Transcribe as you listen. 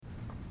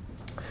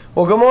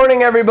Well, good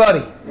morning,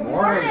 everybody. Good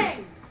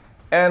morning.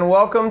 And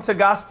welcome to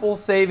Gospel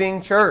Saving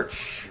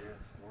Church.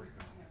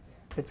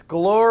 It's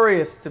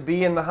glorious to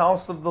be in the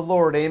house of the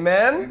Lord.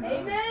 Amen?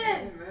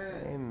 Amen.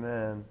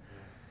 Amen.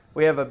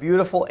 We have a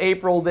beautiful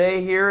April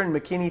day here in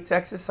McKinney,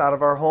 Texas, out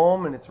of our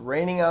home, and it's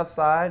raining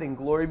outside, and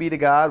glory be to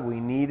God, we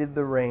needed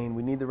the rain.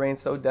 We need the rain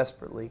so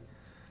desperately.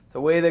 It's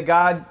a way that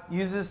God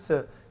uses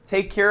to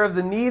take care of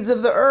the needs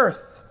of the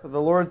earth.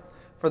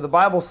 For the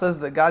Bible says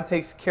that God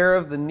takes care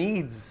of the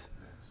needs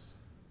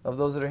of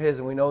those that are His,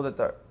 and we know that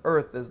the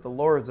earth is the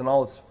Lord's in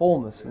all its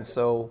fullness. And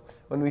so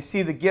when we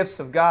see the gifts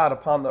of God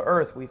upon the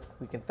earth, we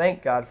can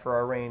thank God for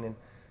our rain and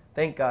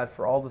thank God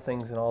for all the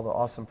things and all the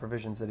awesome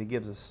provisions that He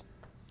gives us.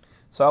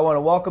 So I want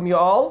to welcome you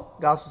all,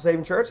 Gospel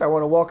Saving Church. I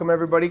want to welcome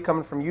everybody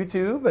coming from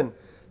YouTube and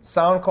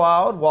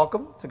SoundCloud.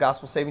 Welcome to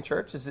Gospel Saving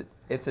Church.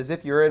 It's as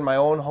if you're in my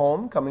own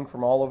home, coming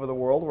from all over the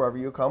world, wherever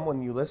you come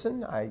when you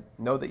listen. I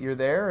know that you're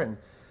there, and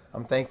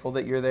I'm thankful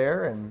that you're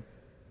there, and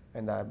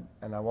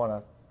I want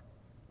to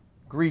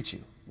greet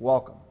you.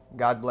 Welcome.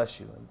 God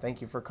bless you, and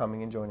thank you for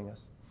coming and joining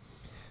us.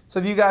 So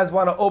if you guys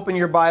want to open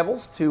your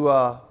Bibles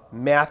to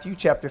Matthew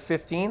chapter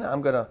 15,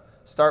 I'm going to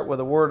start with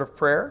a word of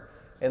prayer,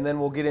 and then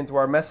we'll get into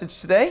our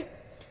message today,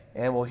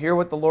 and we'll hear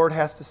what the Lord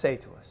has to say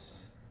to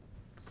us.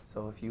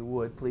 So if you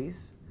would,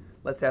 please,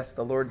 let's ask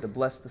the Lord to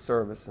bless the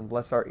service and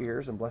bless our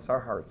ears and bless our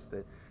hearts,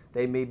 that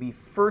they may be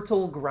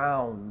fertile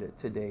ground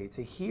today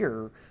to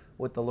hear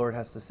what the Lord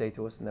has to say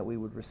to us, and that we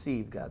would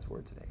receive God's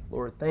word today.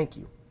 Lord, thank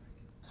you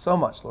so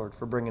much, Lord,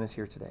 for bringing us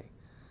here today.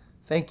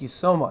 Thank you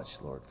so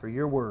much, Lord, for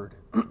your word,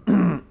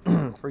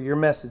 for your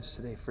message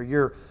today, for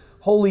your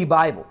holy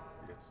Bible,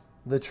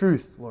 the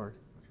truth, Lord.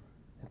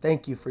 And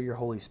thank you for your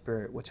Holy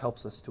Spirit, which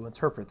helps us to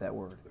interpret that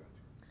word.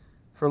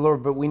 For,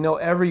 Lord, but we know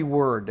every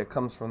word that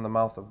comes from the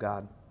mouth of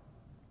God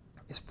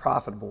is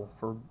profitable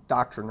for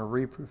doctrine or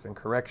reproof and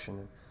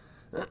correction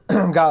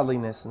and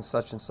godliness and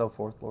such and so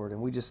forth, Lord.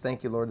 And we just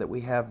thank you, Lord, that we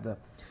have the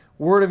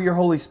word of your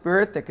Holy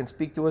Spirit that can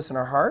speak to us in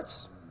our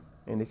hearts,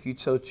 and if you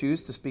so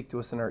choose, to speak to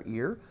us in our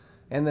ear.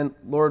 And then,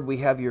 Lord, we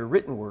have your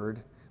written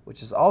word,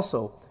 which is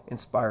also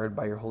inspired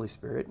by your Holy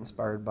Spirit,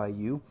 inspired by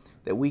you,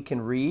 that we can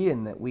read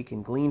and that we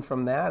can glean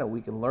from that, and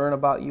we can learn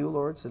about you,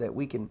 Lord, so that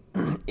we can,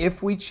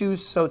 if we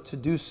choose so to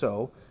do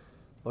so,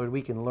 Lord,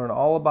 we can learn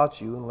all about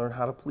you and learn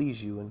how to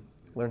please you and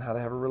learn how to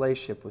have a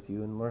relationship with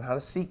you and learn how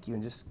to seek you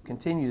and just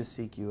continue to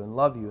seek you and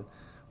love you and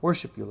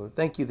worship you, Lord.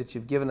 Thank you that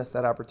you've given us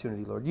that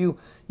opportunity, Lord.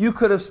 You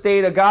could have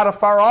stayed a God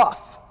afar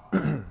off.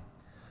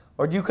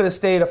 Lord, you could have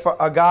stayed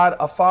a God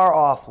afar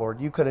off, Lord.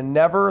 You could have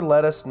never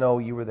let us know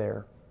you were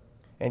there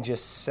and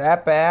just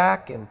sat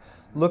back and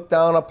looked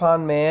down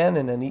upon man,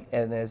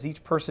 and as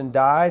each person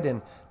died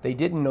and they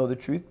didn't know the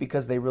truth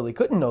because they really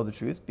couldn't know the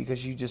truth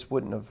because you just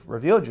wouldn't have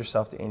revealed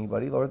yourself to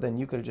anybody, Lord, then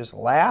you could have just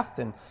laughed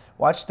and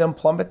watched them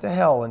plummet to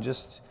hell and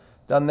just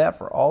done that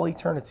for all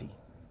eternity.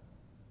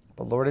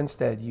 But, Lord,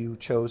 instead, you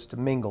chose to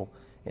mingle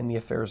in the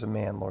affairs of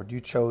man, Lord.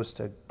 You chose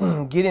to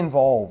get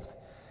involved,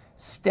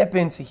 step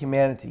into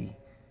humanity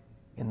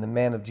in the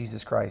man of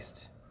Jesus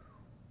Christ,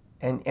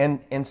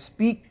 and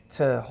speak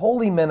to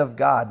holy men of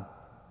God,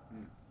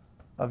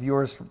 of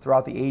yours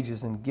throughout the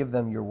ages, and give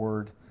them your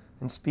word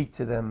and speak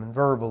to them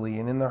verbally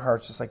and in their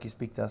hearts just like you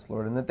speak to us,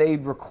 Lord, and that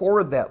they'd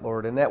record that,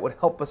 Lord, and that would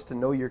help us to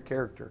know your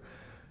character.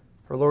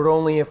 For, Lord,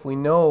 only if we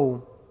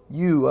know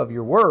you of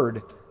your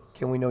word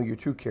can we know your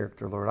true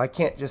character, Lord. I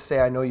can't just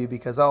say I know you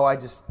because, I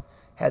just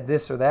had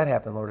this or that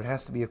happen, Lord. It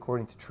has to be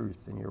according to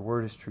truth, and your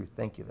word is truth.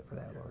 Thank you for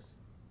that, Lord.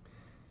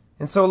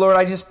 And so, Lord,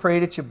 I just pray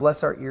that you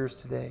bless our ears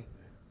today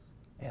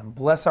and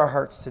bless our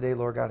hearts today,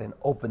 Lord God, and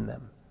open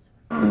them.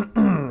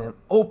 And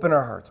open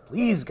our hearts,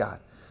 please, God,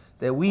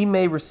 that we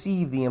may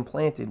receive the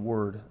implanted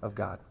word of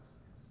God.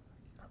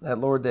 That,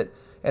 Lord, that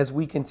as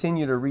we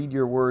continue to read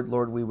your word,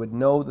 Lord, we would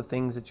know the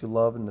things that you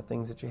love and the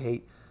things that you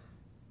hate,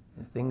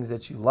 the things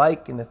that you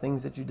like and the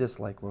things that you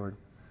dislike, Lord.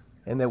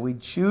 And that we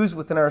choose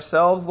within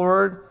ourselves,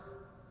 Lord,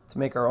 to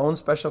make our own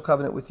special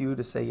covenant with you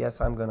to say, yes,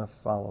 I'm going to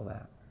follow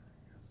that.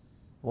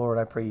 Lord,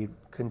 I pray you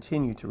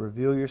continue to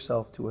reveal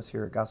yourself to us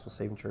here at Gospel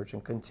Saving Church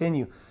and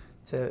continue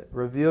to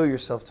reveal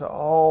yourself to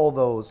all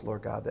those,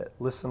 Lord God, that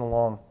listen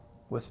along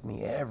with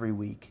me every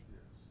week.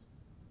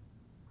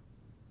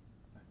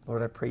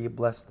 Lord, I pray you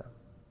bless them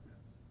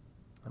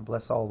and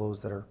bless all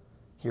those that are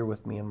here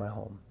with me in my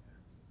home.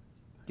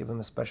 Give them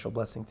a special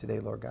blessing today,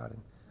 Lord God,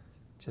 and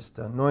just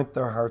anoint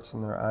their hearts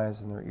and their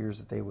eyes and their ears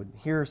that they would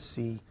hear,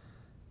 see,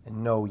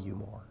 and know you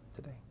more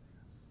today.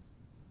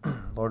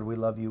 Lord, we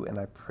love you, and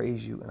I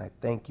praise you, and I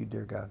thank you,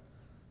 dear God.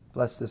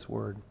 Bless this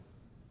word,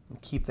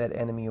 and keep that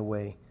enemy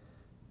away.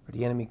 For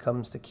the enemy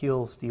comes to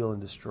kill, steal,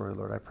 and destroy,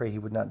 Lord. I pray he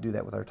would not do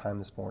that with our time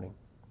this morning.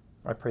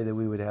 I pray that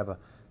we would have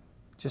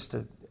just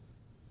a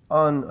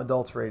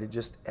unadulterated,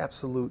 just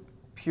absolute,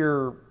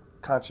 pure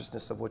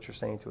consciousness of what you're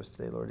saying to us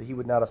today, Lord. That he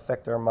would not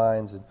affect our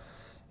minds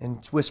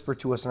and whisper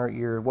to us in our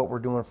ear what we're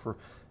doing for,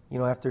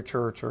 after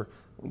church, or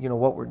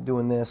what we're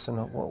doing this,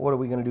 and what are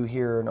we going to do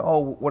here, and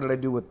what did I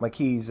do with my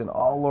keys, and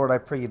Lord, I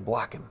pray you'd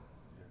block him.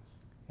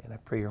 And I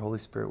pray your Holy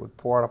Spirit would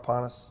pour out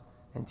upon us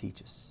and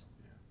teach us.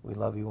 We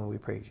love you and we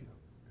praise you.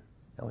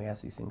 And we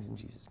ask these things in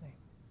Jesus'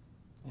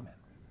 name.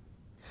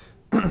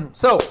 Amen.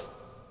 So,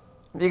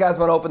 if you guys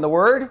want to open the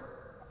Word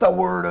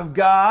of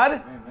God,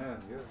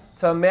 Amen. Yes.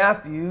 to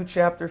Matthew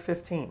chapter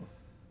 15.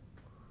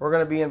 We're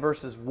going to be in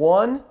verses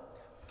 1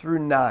 through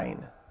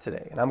 9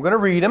 today. And I'm going to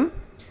read them,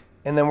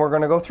 and then we're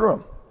going to go through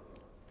them.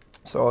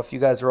 So if you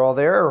guys are all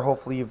there, or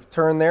hopefully you've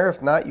turned there.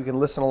 If not, you can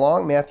listen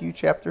along. Matthew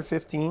chapter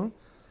 15,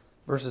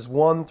 verses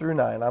 1 through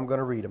 9. I'm going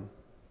to read them.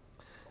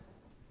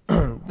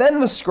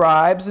 Then the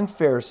scribes and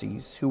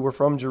Pharisees, who were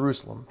from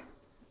Jerusalem,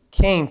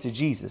 came to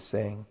Jesus,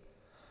 saying,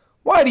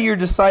 "Why do your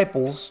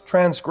disciples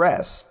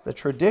transgress the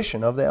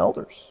tradition of the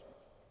elders?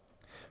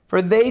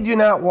 For they do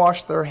not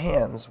wash their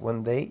hands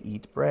when they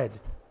eat bread."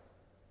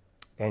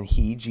 And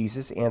he,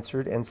 Jesus,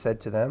 answered and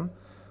said to them,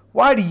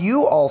 "Why do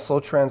you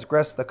also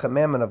transgress the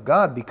commandment of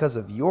God because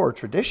of your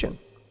tradition?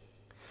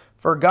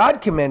 For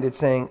God commanded,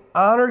 saying,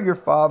 'Honor your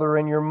father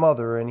and your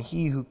mother, and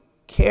he who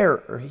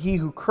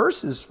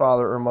curses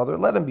father or mother,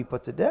 let him be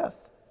put to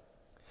death.'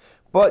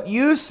 But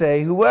you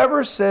say,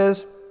 'Whoever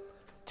says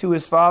to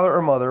his father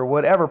or mother,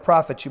 whatever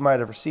profit you might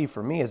have received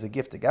from me as a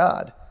gift to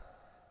God,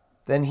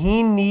 then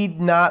he need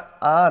not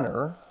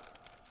honor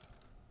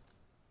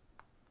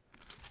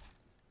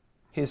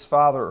his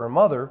father or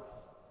mother.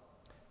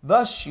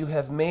 Thus you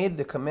have made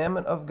the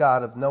commandment of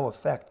God of no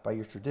effect by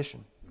your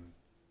tradition.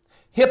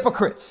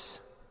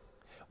 Hypocrites!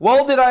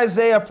 Well did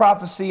Isaiah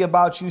prophesy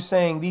about you,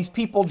 saying, 'These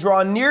people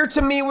draw near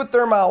to me with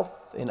their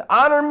mouth and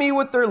honor me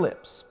with their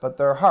lips, but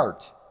their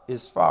heart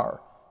is far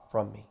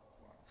from me.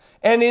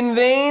 And in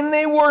vain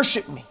they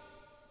worship me,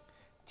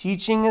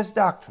 teaching as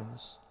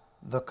doctrines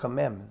the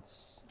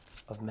commandments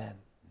of men.'"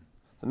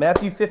 So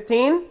Matthew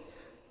 15,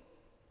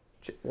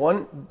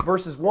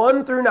 verses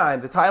 1 through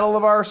 9. The title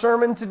of our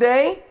sermon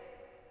today,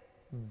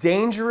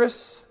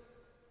 Dangerous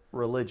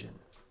Religion.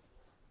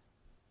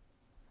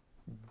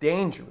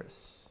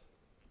 Dangerous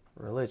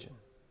religion.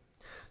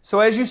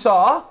 So as you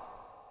saw,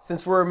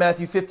 since we're in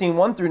Matthew 15,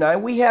 1 through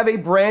 9, we have a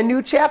brand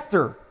new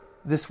chapter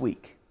this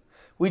week.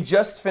 We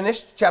just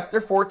finished chapter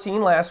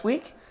 14 last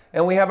week,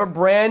 and we have a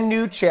brand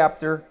new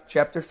chapter,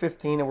 chapter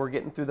 15, and we're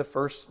getting through the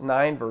first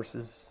 9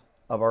 verses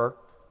of our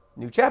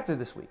new chapter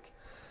this week.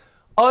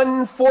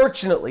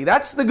 Unfortunately,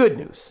 that's the good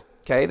news,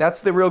 okay?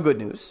 That's the real good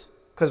news,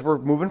 because we're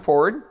moving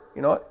forward,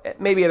 you know,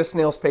 maybe at a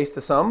snail's pace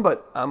to some,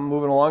 but I'm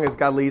moving along as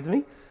God leads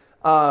me.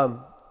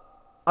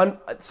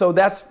 So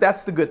that's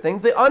the good thing.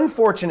 The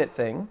unfortunate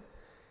thing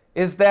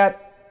is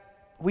that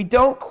we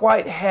don't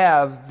quite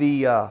have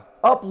the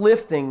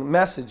uplifting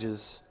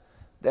messages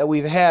that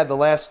we've had the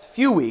last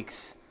few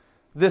weeks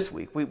this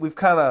week. We've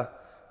kind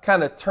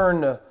of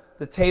turned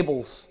the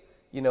tables,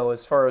 you know,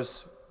 as far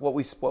as what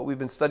we've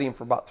been studying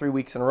for about 3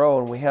 weeks in a row,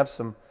 and we have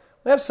a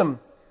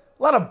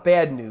lot of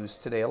bad news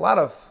today, a lot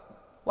of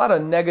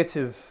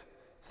negative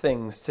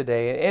things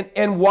today.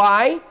 And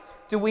why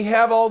do we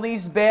have all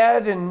these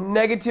bad and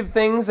negative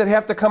things that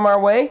have to come our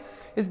way?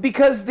 Is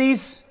because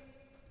these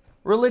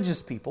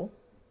religious people,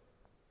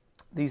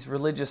 these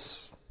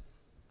religious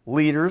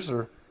leaders,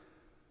 or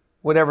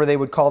whatever they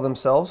would call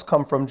themselves,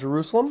 come from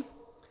Jerusalem,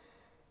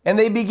 and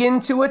they begin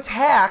to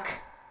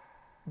attack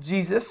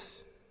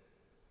Jesus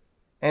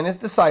and his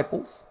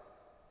disciples,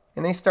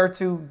 and they start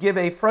to give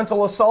a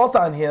frontal assault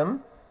on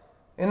him,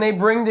 and they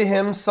bring to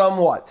him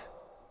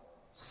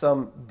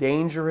some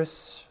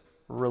dangerous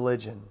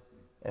religion.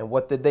 And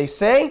what did they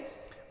say?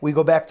 We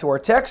go back to our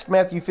text,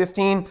 Matthew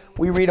 15.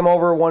 We read them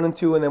over 1 and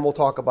 2, and then we'll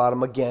talk about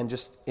them again,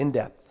 just in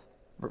depth.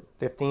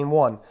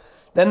 15:1.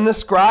 Then the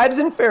scribes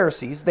and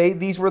Pharisees,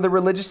 these were the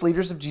religious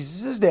leaders of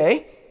Jesus'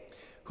 day,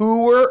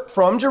 who were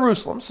from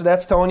Jerusalem, so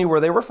that's telling you where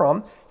they were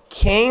from,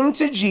 came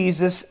to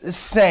Jesus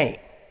saying,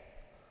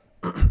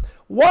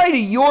 "Why do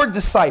your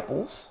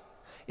disciples..."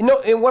 You know,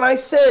 and when I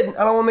said,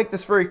 I don't want to make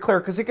this very clear,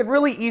 because it could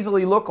really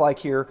easily look like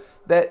here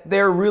that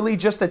they're really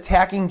just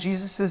attacking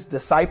Jesus'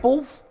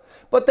 disciples,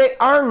 but they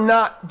are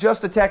not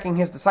just attacking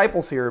his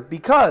disciples here,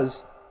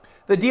 because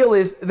the deal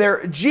is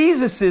they're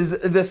Jesus'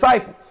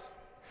 disciples.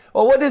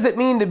 Well, what does it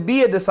mean to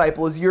be a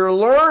disciple? Is you're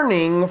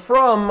learning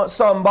from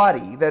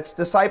somebody that's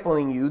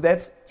discipling you,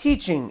 that's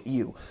teaching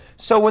you.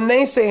 So when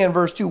they say in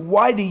verse 2,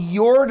 "Why do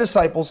your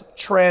disciples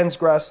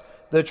transgress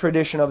the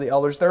tradition of the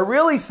elders?" They're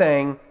really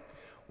saying,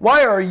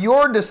 why are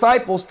your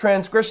disciples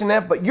transgressing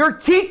that, but you're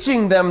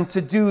teaching them to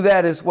do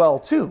that as well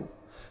too?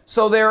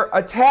 So they're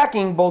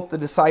attacking both the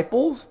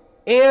disciples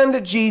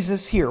and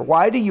Jesus here.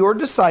 Why do your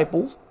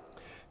disciples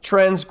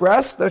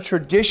transgress the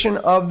tradition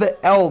of the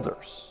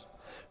elders?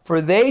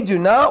 For they do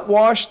not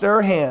wash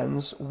their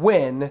hands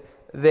when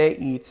they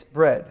eat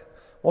bread.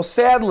 Well,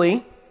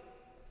 sadly,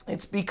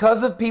 it's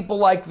because of people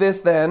like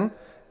this then,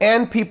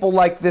 and people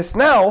like this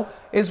now,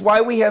 is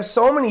why we have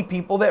so many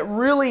people that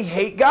really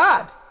hate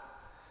God.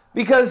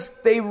 Because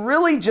they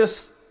really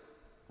just,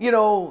 you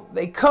know,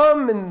 they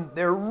come and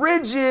they're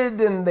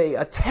rigid and they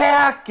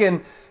attack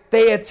and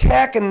they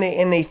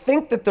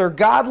think that they're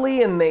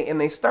godly and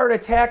they start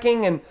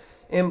attacking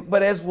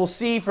but as we'll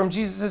see from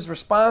Jesus'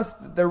 response,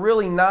 they're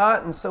really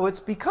not. And so it's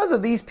because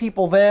of these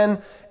people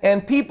then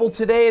and people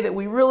today that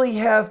we really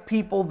have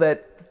people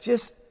that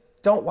just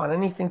don't want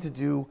anything to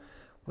do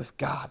with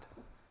God.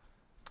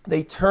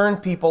 They turn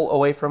people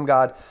away from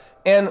God.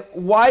 And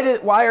why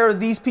are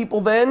these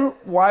people then?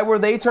 Why were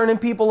they turning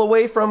people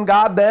away from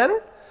God then?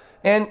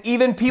 And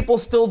even people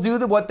still do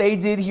what they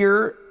did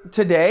here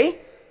today.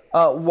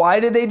 Why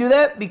did they do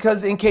that?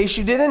 Because in case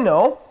you didn't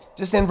know,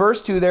 just in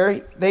verse 2 there,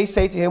 they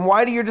say to him,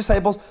 why do your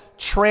disciples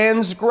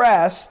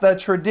transgress the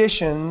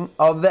tradition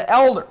of the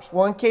elders?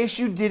 Well, in case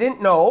you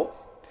didn't know,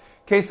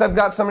 in case I've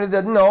got somebody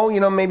that doesn't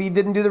know, maybe you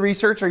didn't do the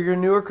research, or you're a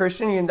newer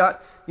Christian, you're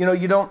not, you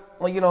don't,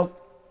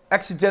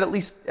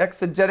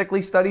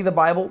 exegetically study the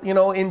Bible,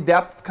 in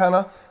depth, kind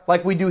of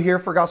like we do here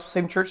for Gospel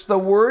Saving Church. The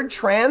word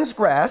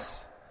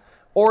transgress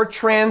or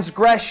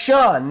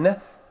transgression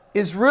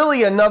is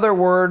really another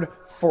word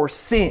for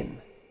sin.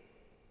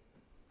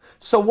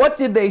 So what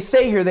did they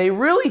say here? They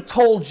really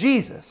told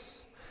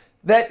Jesus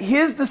that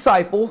his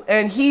disciples,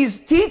 and he's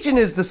teaching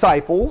his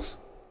disciples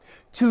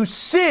to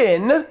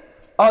sin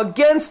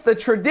against the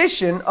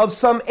tradition of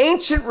some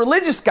ancient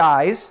religious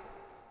guys,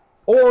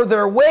 or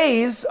their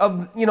ways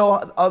of,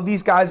 of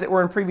these guys that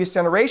were in previous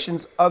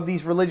generations of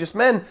these religious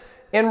men,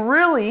 and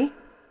really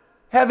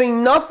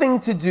having nothing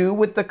to do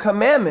with the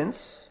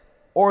commandments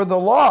or the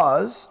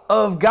laws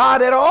of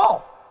God at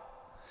all.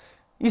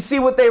 You see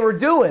what they were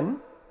doing?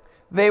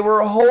 They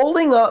were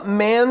holding up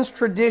man's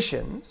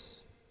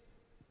traditions,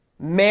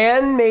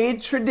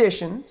 man-made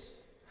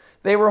traditions.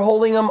 They were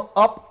holding them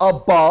up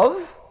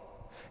above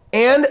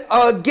and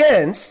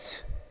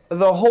against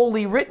the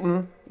holy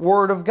written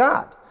word of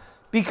God.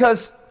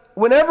 Because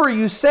whenever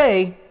you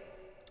say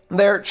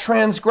they're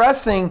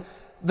transgressing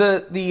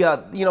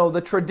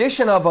the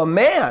tradition of a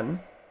man,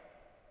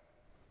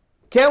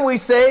 can we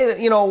say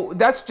that,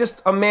 that's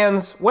just a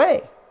man's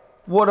way?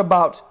 What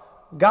about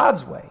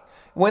God's way?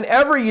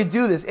 Whenever you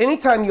do this,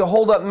 anytime you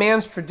hold up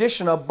man's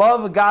tradition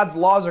above God's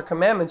laws or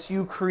commandments,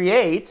 you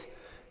create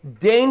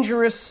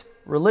dangerous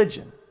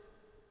religion.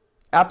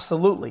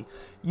 Absolutely.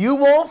 You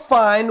won't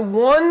find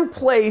one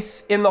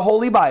place in the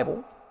Holy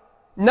Bible,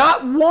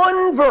 not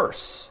one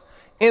verse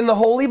in the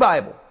Holy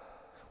Bible,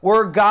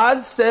 where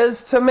God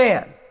says to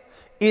man,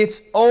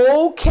 it's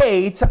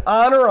okay to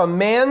honor a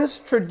man's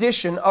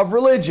tradition of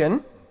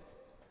religion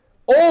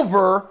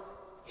over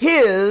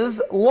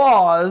his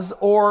laws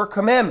or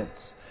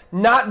commandments.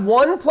 Not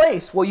one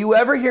place will you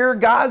ever hear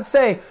God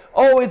say,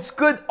 oh, it's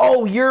good.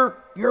 Oh, your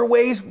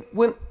ways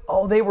went,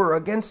 oh, they were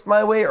against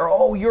my way. Or,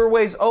 oh, your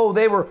ways, oh,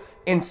 they were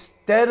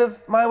instead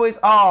of my ways.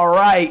 All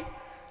right.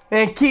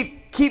 Man,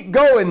 keep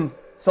going,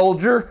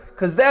 soldier,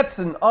 because that's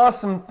an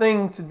awesome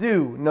thing to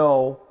do.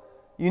 No,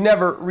 you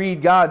never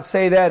read God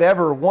say that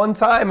ever one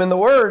time in the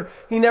Word.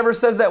 He never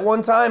says that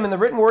one time in the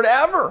written Word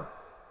ever.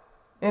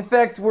 In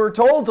fact, we're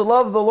told to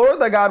love the Lord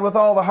thy God with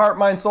all the heart,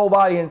 mind, soul,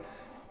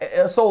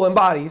 and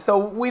body.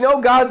 So we know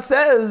God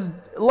says,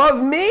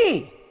 love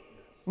me,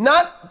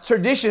 not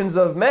traditions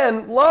of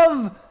men,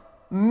 love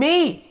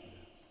me.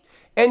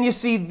 And you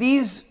see,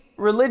 these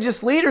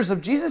religious leaders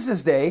of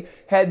Jesus' day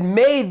had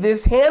made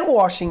this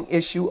hand-washing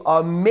issue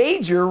a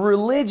major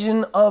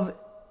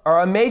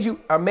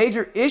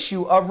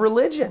issue of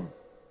religion.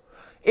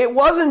 It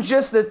wasn't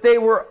just that they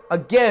were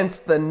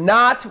against the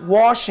not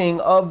washing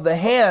of the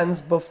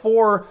hands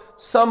before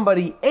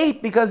somebody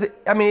ate, because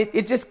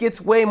it just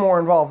gets way more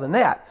involved than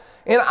that.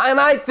 And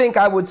I think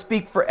I would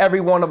speak for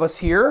every one of us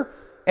here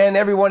and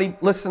everybody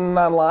listening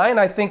online.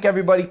 I think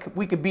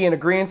we could be in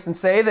agreement and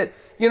say that,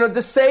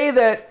 to say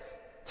that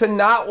to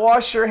not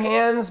wash your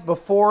hands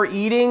before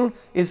eating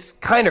is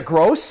kind of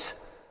gross.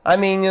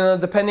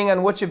 Depending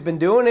on what you've been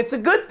doing, it's a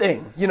good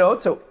thing,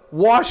 to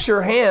wash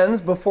your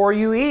hands before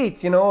you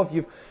eat. If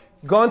you've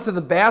gone to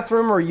the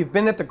bathroom or you've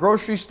been at the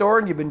grocery store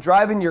and you've been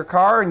driving your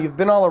car and you've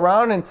been all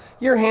around and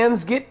your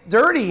hands get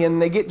dirty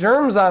and they get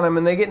germs on them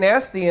and they get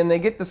nasty and they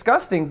get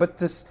disgusting. But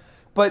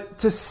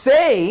to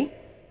say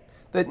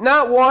that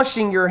not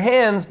washing your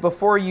hands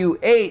before you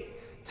ate,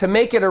 to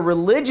make it a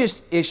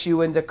religious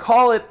issue and to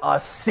call it a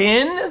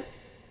sin,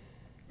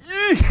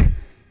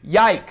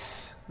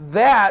 yikes.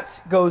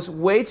 That goes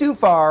way too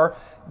far.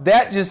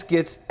 That just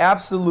gets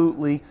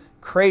absolutely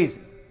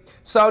crazy.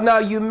 So now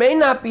you may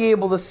not be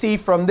able to see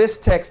from this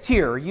text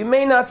here. You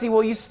may not see,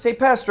 well, you say,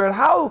 Pastor Ed,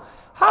 how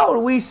do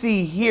we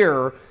see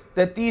here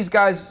that these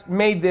guys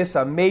made this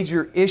a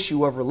major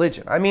issue of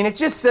religion? It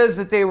just says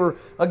that they were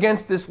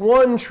against this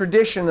one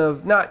tradition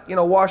of not,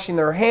 washing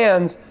their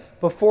hands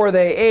before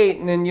they ate.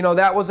 And then,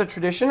 that was a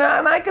tradition.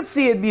 And I could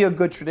see it be a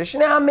good tradition.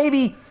 Now,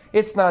 maybe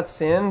it's not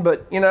sin,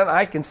 but,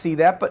 I can see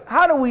that. But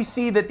how do we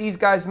see that these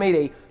guys made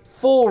a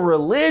full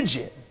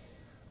religion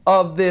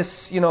of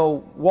this,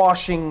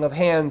 washing of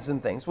hands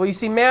and things? Well, you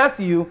see,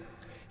 Matthew,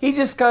 he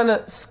just kind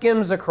of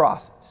skims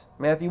across it.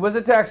 Matthew was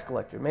a tax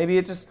collector. Maybe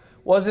it just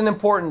wasn't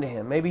important to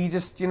him. Maybe he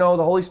just, the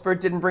Holy Spirit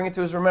didn't bring it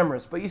to his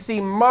remembrance. But you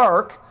see,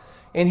 Mark,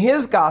 in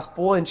his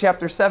gospel, in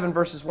chapter 7,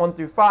 verses 1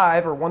 through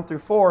 5, or 1 through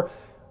 4,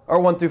 or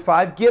 1 through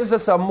 5, gives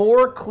us a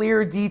more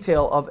clear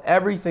detail of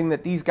everything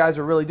that these guys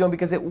are really doing,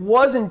 because it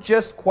wasn't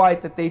just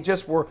quite that they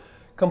just were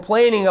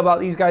complaining about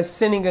these guys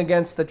sinning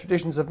against the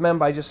traditions of men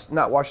by just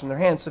not washing their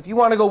hands. So if you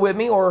want to go with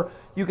me, or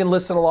you can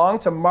listen along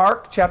to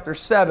Mark chapter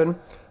 7,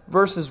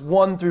 verses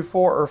 1 through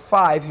 4 or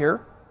 5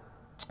 here.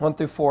 1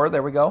 through 4,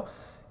 there we go.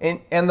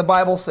 And the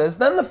Bible says,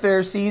 "Then the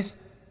Pharisees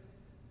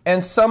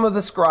and some of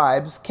the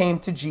scribes came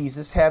to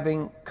Jesus,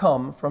 having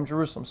come from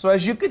Jerusalem." So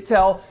as you could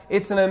tell,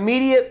 it's an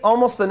immediate,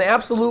 almost an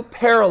absolute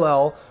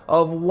parallel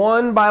of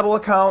one Bible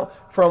account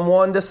from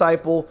one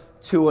disciple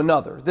to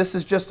another. This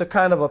is just a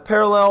kind of a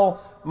parallel.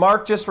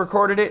 Mark just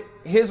recorded it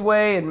his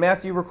way, and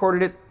Matthew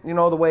recorded it,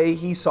 the way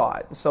he saw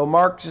it. And so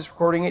Mark just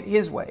recording it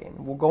his way,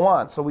 and we'll go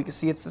on so we can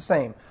see it's the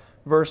same.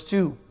 Verse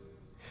 2.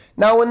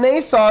 "Now when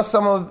they saw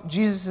some of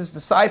Jesus'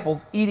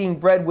 disciples eating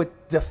bread with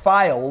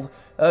defiled,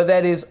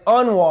 that is,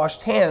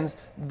 unwashed hands,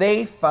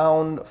 they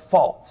found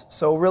fault."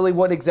 So really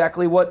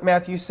what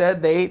Matthew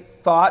said, they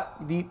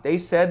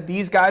said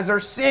these guys are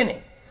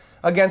sinning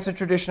against the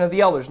tradition of the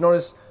elders.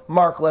 Notice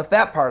Mark left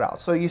that part out.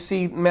 So you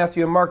see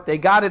Matthew and Mark, they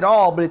got it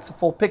all, but it's a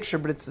full picture,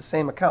 but it's the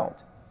same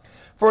account.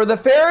 "For the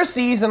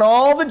Pharisees and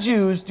all the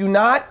Jews do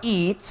not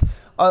eat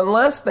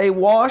unless they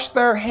wash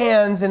their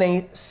hands in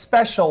a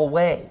special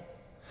way."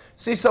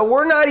 See, so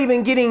we're not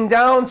even getting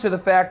down to the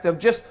fact of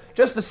just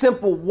a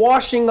simple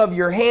washing of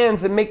your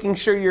hands and making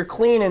sure you're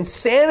clean and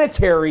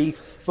sanitary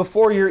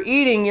before you're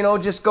eating,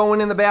 just going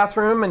in the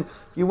bathroom and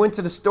you went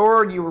to the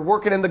store and you were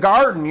working in the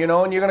garden,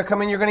 and you're going to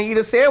come in, you're going to eat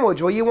a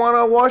sandwich. Well, you want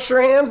to wash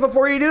your hands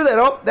before you do that.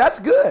 Oh, that's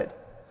good.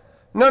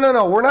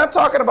 No, we're not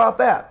talking about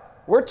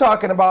that. We're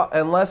talking about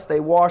unless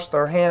they wash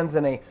their hands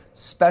in a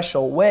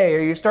special way.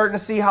 Are you starting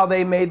to see how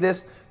they made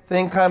this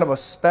thing kind of a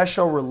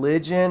special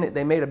religion?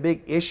 They made a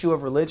big issue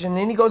of religion.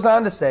 And he goes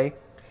on to say,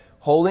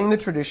 holding the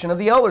tradition of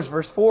the elders,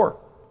 verse 4.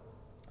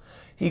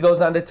 He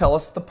goes on to tell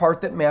us the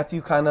part that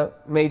Matthew kind of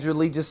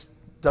majorly just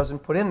doesn't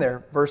put in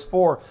there. Verse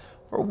 4.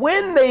 "For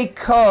when they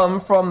come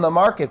from the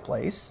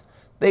marketplace,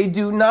 they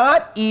do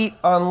not eat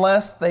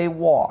unless they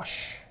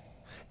wash.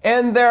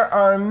 And there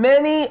are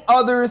many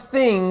other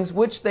things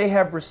which they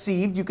have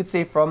received," you could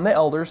say from the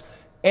elders,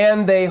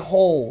 "and they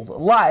hold,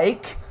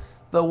 like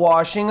the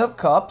washing of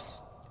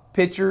cups,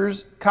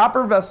 pitchers,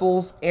 copper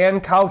vessels,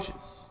 and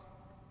couches."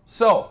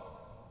 So,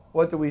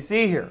 what do we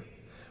see here?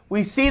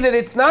 We see that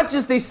it's not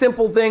just a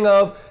simple thing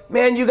of,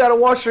 man, you got to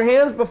wash your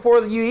hands before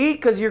you eat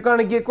because you're going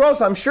to get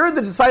gross. I'm sure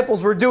the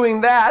disciples were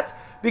doing that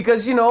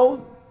because,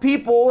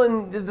 people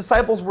and the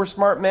disciples were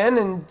smart men,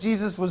 and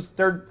Jesus was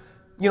their,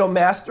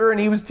 master, and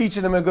he was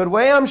teaching them a good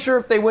way. I'm sure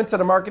if they went to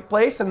the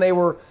marketplace and they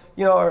were,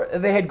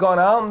 they had gone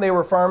out and they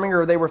were farming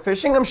or they were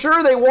fishing, I'm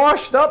sure they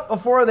washed up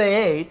before they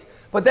ate,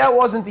 but that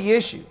wasn't the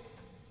issue.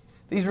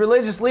 These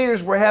religious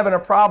leaders were having a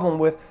problem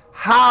with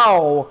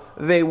how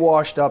they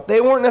washed up.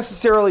 They weren't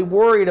necessarily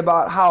worried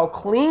about how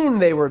clean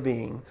they were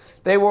being.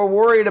 They were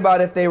worried about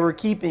if they were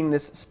keeping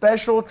this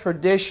special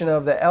tradition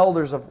of the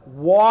elders of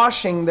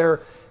washing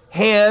their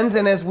hands.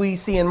 And as we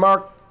see in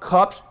Mark,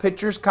 cups,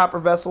 pitchers, copper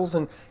vessels,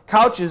 and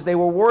couches, they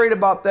were worried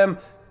about them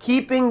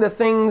keeping the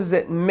things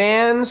that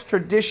man's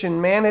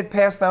tradition, man had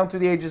passed down through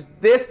the ages.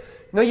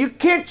 No, you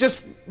can't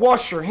just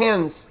wash your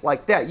hands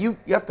like that. You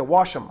have to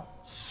wash them a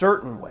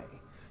certain way.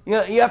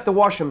 You have to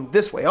wash them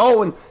this way.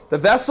 Oh, and the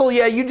vessel,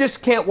 you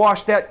just can't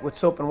wash that with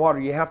soap and water.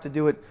 You have to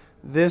do it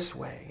this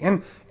way.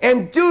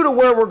 And due to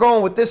where we're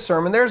going with this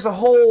sermon, there's a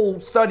whole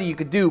study you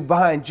could do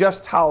behind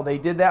just how they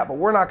did that, but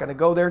we're not going to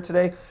go there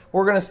today.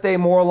 We're going to stay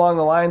more along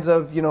the lines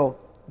of,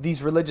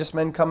 these religious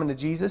men coming to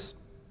Jesus.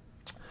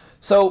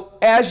 So,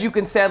 as you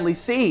can sadly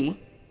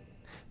see,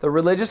 the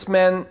religious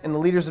men and the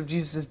leaders of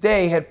Jesus'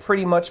 day had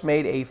pretty much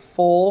made a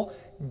full,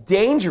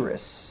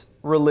 dangerous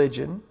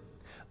religion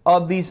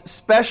of these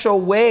special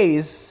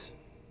ways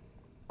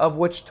of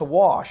which to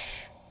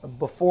wash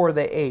before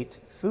they ate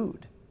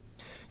food.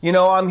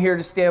 I'm here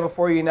to stand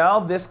before you now.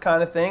 This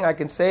kind of thing, I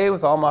can say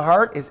with all my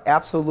heart, is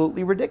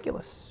absolutely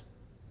ridiculous.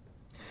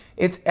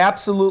 It's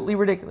absolutely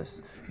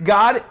ridiculous.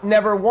 God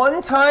never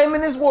one time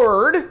in His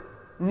Word,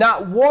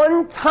 not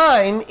one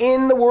time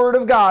in the Word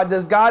of God,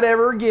 does God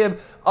ever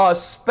give a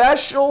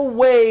special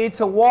way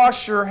to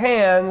wash your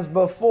hands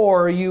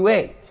before you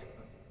ate.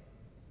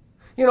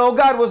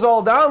 God was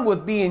all down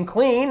with being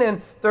clean,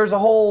 and there's a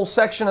whole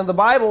section of the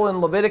Bible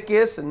in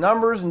Leviticus and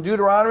Numbers and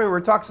Deuteronomy where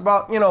it talks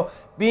about,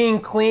 being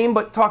clean,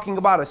 but talking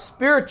about a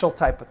spiritual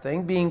type of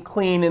thing, being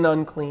clean and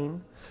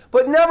unclean.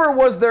 But never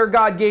was there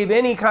God gave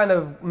any kind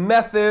of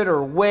method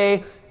or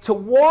way to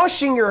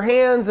washing your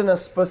hands in a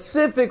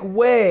specific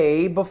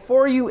way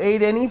before you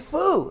ate any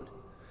food.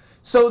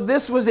 So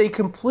this was a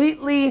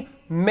completely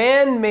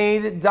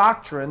man-made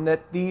doctrine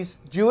that these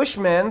Jewish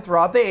men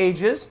throughout the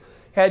ages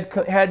had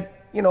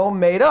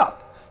made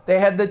up. They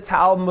had the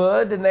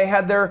Talmud, and they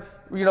had their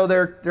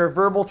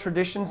verbal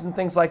traditions and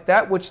things like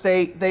that, which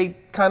they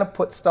kind of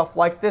put stuff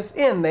like this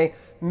in. They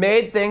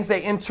made things,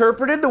 they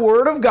interpreted the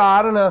Word of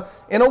God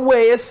in a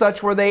way as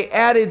such where they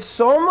added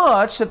so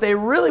much that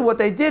what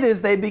they did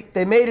is they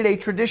made it a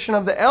tradition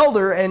of the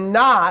elder and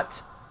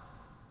not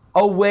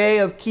a way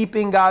of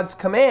keeping God's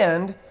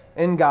command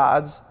and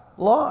God's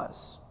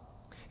laws.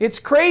 It's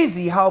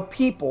crazy how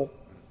people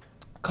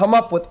come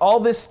up with all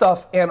this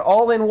stuff, and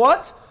all in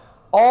what?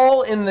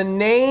 All in the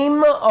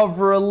name of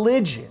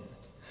religion.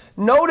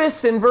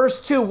 Notice in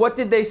verse 2, what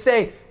did they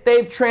say?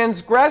 They've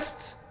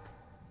transgressed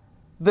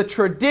the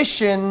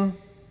tradition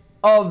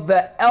of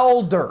the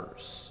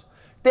elders.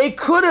 They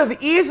could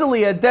have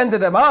easily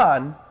addended them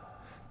on.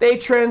 They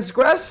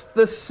transgressed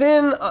the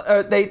sin,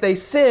 they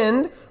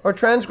sinned or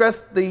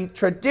transgressed the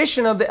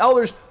tradition of the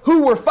elders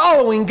who were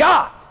following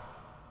God.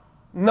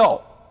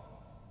 No,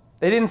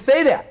 they didn't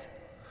say that.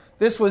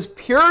 This was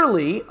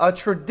purely a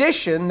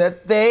tradition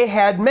that they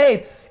had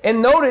made.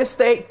 And notice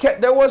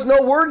there was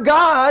no word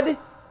God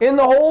in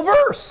the whole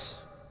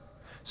verse.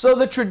 So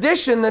the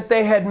tradition that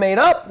they had made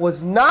up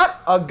was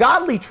not a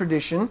godly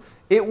tradition.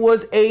 It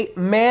was a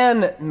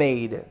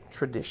man-made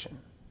tradition.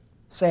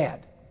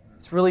 Sad.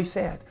 It's really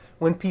sad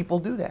when people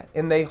do that.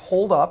 And they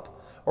hold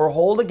up or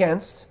hold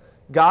against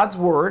God's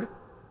word,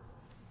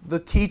 the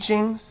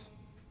teachings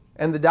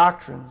and the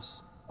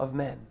doctrines of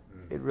men.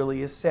 It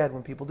really is sad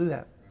when people do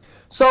that.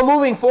 So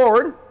moving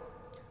forward,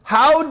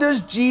 how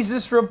does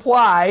Jesus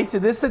reply to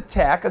this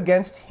attack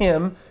against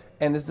him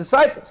and his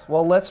disciples?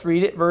 Well, let's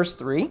read it, verse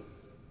 3.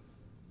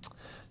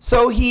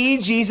 So he,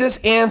 Jesus,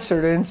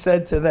 answered and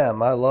said to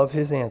them, I love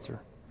his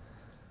answer,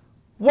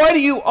 why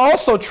do you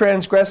also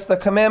transgress the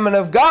commandment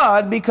of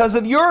God because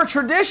of your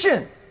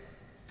tradition?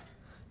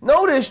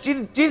 Notice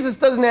Jesus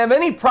doesn't have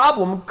any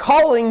problem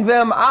calling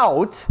them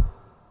out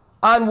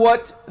on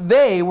what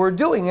they were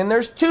doing. And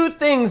there's two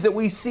things that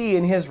we see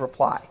in his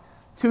reply.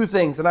 Two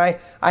things. And I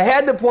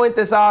had to point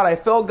this out. I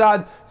felt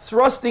God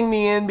thrusting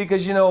me in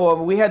because,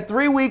 we had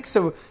 3 weeks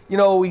of,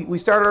 we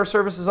started our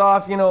services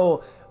off,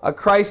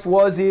 Christ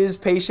is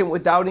patient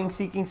with doubting,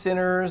 seeking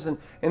sinners. And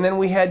then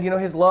we had,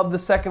 his love the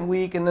second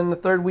week. And then the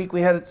third week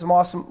we had some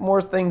awesome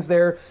more things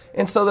there.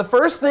 And so the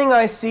first thing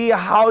I see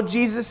how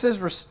Jesus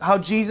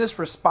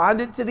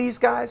responded to these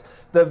guys,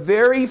 the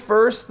very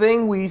first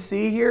thing we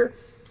see here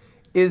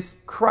is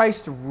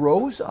Christ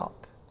rose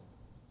up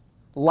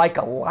like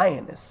a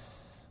lioness.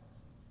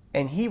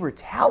 And he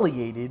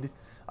retaliated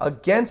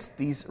against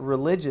these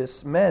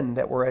religious men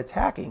that were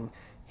attacking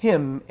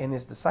him and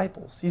his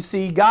disciples. You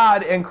see,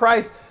 God and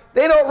Christ,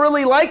 they don't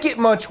really like it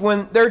much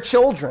when their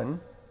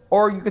children,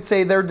 or you could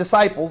say their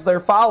disciples,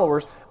 their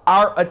followers,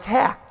 are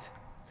attacked.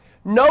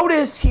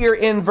 Notice here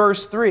in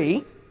verse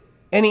 3,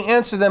 and he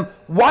answered them,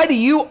 why do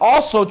you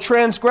also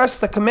transgress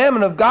the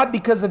commandment of God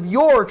because of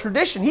your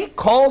tradition? He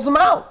calls them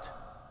out.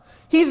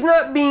 He's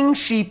not being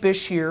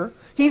sheepish here.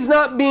 He's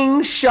not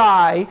being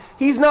shy.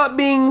 He's not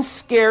being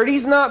scared.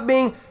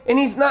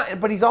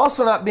 But he's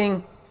also not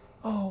being,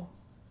 oh,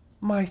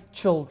 my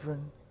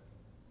children,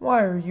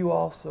 why are you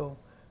also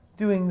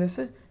doing this?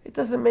 It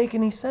doesn't make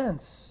any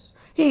sense.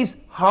 He's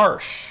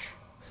harsh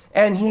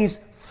and he's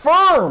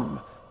firm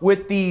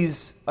with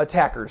these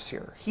attackers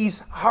here. He's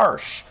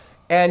harsh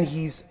and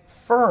he's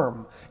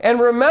firm. And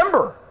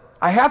remember,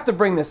 I have to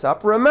bring this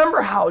up,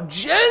 remember how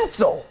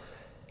gentle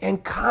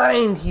and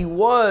kind he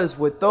was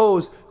with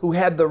those who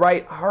had the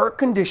right heart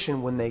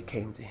condition when they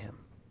came to him.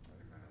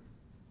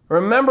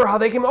 Remember how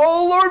they came,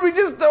 oh Lord, we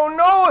just don't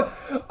know.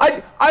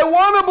 I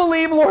want to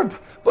believe, Lord,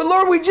 but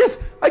Lord,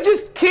 I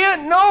just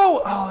can't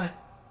know. Oh,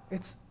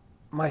 it's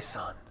my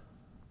son.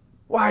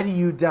 Why do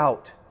you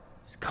doubt?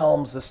 He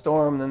calms the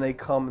storm, then they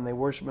come and they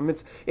worship him.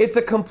 It's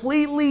a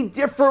completely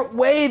different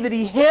way that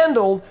he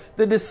handled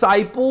the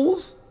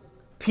disciples,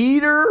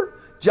 Peter,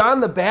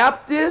 John the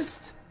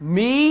Baptist,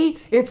 me.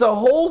 It's a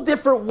whole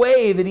different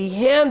way that he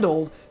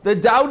handled the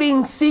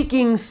doubting,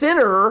 seeking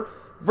sinner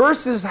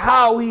versus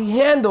how he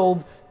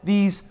handled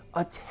these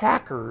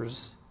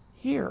attackers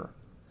here.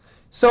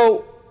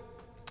 So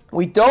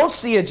we don't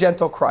see a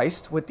gentle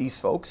Christ with these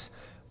folks,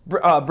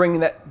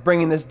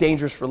 bringing this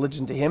dangerous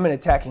religion to him and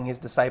attacking his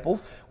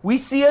disciples. We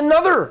see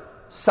another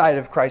side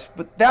of Christ,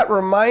 but that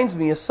reminds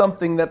me of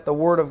something that the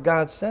Word of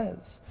God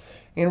says.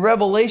 In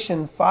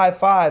Revelation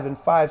 5:5 and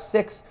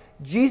 5:6,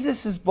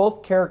 Jesus is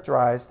both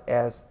characterized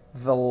as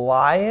the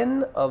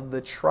Lion of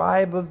the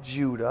tribe of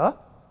Judah,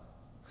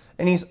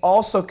 and he's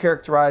also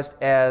characterized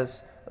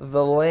as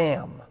the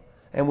Lamb.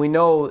 And we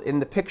know in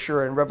the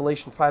picture in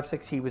Revelation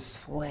 5:6, he was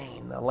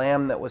slain, a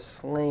lamb that was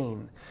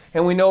slain.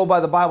 And we know by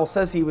the Bible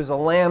says he was a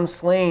lamb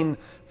slain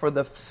for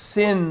the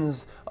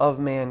sins of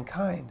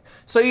mankind.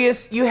 So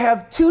yes, you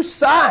have two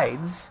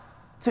sides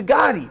to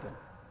God even.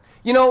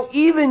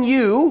 Even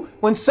you,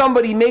 when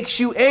somebody makes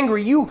you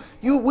angry,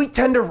 we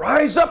tend to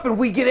rise up and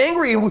we get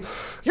angry and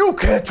you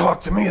can't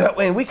talk to me that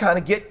way, and we kind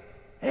of get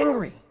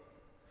angry.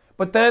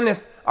 But then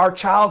if our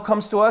child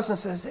comes to us and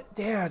says,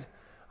 Dad,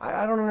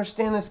 I don't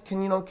understand this.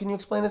 Can you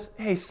explain this?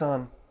 Hey,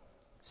 son,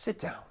 sit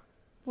down.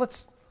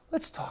 Let's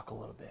talk a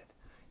little bit.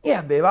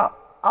 Yeah, babe,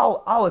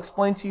 I'll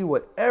explain to you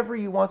whatever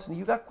you want to know.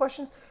 You got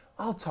questions?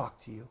 I'll talk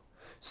to you.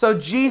 So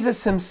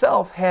Jesus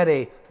himself had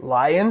a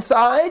lion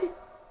side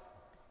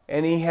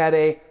and he had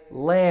a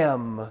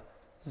lamb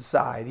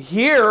side.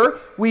 Here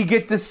we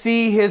get to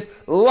see his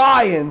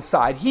lion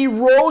side. He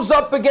rose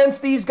up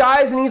against these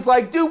guys and he's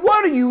like, dude,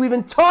 what are you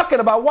even talking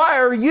about? Why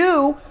are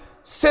you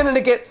sinning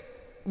against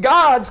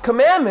God's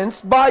commandments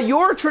by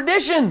your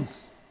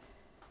traditions?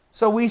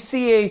 So we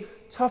see a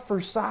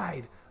tougher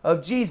side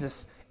of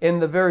Jesus in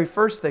the very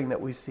first thing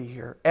that we see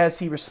here as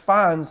he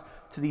responds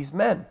to these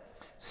men.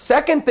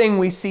 Second thing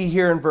we see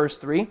here in verse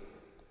 3,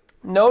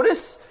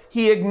 notice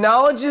he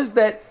acknowledges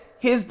that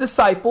his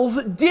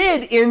disciples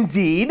did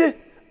indeed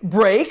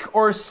break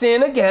or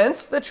sin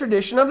against the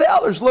tradition of the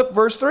elders. Look,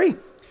 verse 3.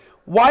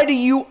 Why do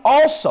you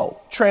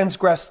also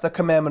transgress the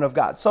commandment of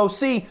God? So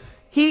see,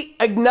 he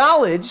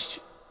acknowledged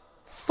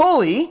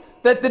fully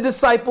that the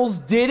disciples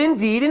did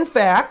indeed, in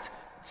fact,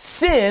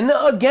 sin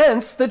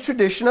against the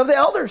tradition of the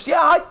elders.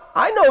 Yeah,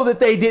 I know that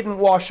they didn't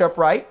wash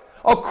upright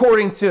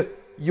according to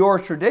your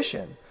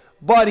tradition,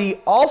 but he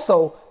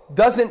also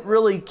doesn't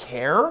really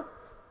care.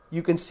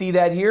 You can see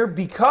that here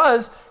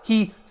because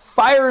he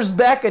fires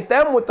back at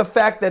them with the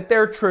fact that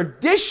their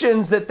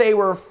traditions that they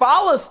were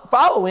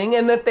following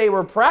and that they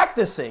were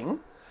practicing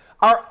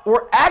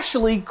were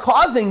actually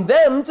causing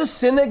them to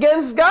sin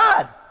against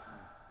God.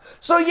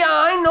 So yeah,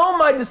 I know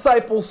my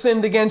disciples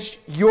sinned against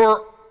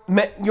your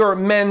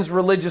men's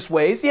religious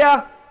ways.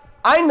 Yeah,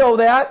 I know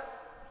that.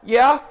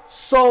 Yeah,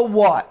 so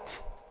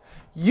what?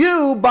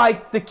 You,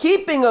 by the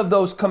keeping of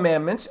those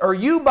commandments, or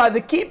you, by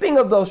the keeping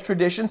of those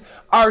traditions,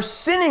 are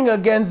sinning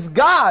against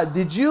God.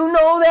 Did you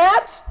know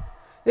that?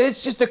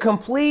 It's just a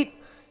complete,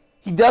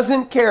 he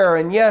doesn't care.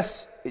 And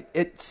yes,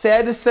 it's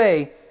sad to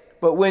say,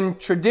 but when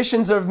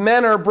traditions of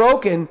men are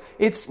broken,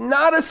 it's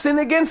not a sin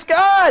against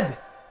God.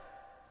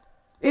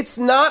 It's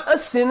not a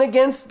sin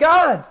against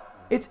God.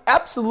 It's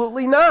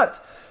absolutely not.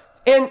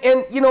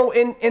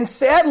 And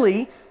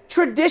sadly,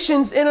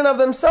 traditions in and of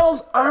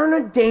themselves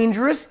aren't a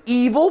dangerous,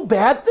 evil,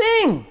 bad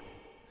thing.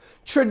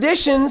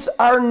 Traditions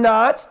are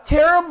not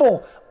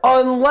terrible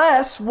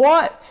unless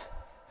what?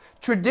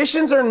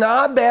 Traditions are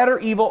not bad or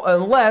evil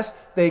unless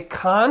they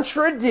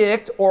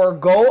contradict or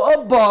go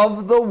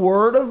above the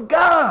Word of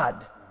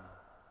God.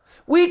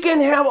 We can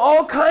have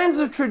all kinds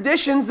of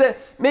traditions that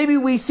maybe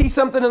we see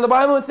something in the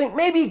Bible and think,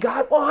 maybe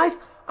God, well,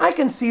 I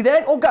can see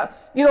that. Oh, God,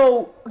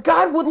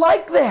 God would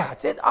like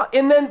that.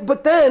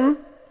 But then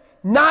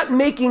not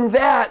making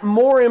that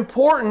more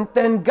important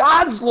than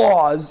God's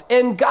laws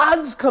and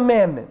God's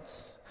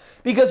commandments.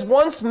 Because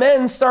once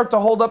men start to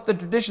hold up the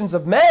traditions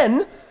of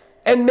men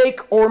and make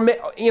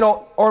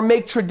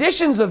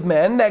traditions of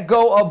men that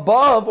go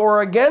above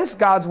or against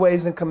God's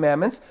ways and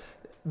commandments,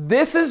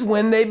 this is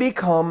when they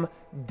become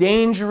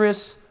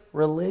dangerous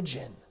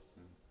religion.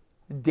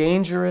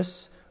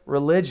 Dangerous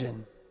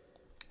religion.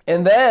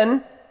 And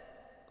then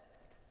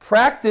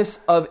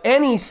practice of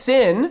any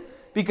sin,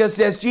 because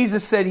as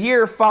Jesus said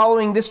here,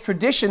 following this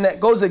tradition that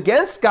goes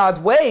against God's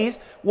ways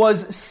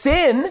was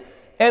sin.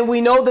 And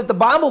we know that the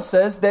Bible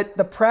says that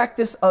the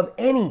practice of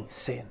any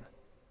sin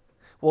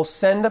will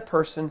send a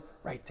person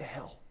right to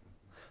hell.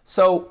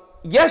 So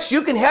yes,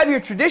 you can have your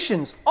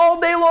traditions all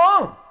day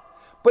long,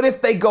 but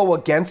if they go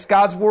against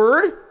God's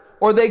word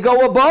or they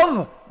go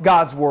above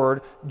God's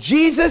word,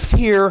 Jesus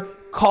here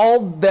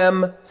called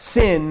them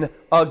sin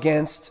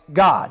against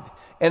God.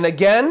 And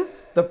again,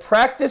 the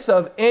practice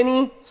of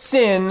any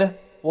sin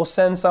will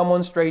send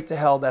someone straight to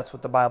hell. That's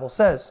what the Bible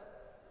says.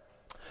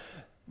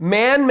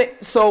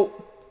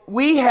 So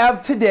we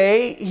have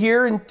today,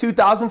 here in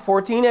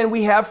 2014, and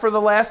we have for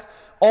the last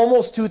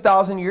almost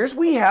 2,000 years,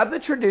 we have the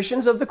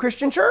traditions of the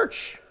Christian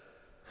church.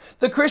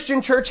 The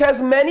Christian church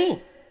has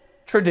many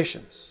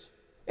traditions.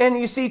 And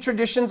you see,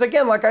 traditions,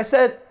 again, like I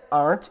said,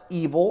 aren't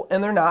evil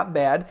and they're not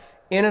bad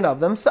in and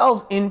of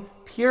themselves in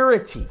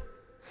purity.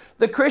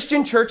 The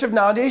Christian church of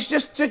nowadays,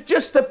 just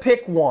to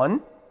pick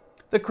one,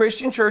 the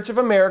Christian Church of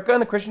America and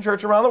the Christian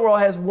church around the world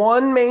has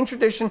one main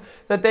tradition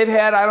that they've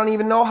had, I don't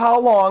even know how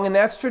long, and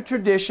that's the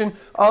tradition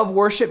of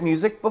worship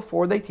music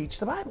before they teach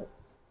the Bible.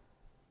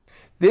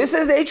 This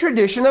is a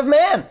tradition of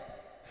man.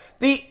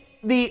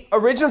 The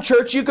original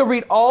church, you could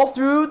read all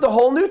through the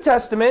whole New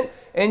Testament,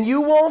 and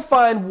you won't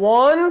find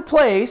one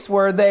place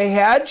where they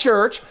had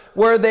church,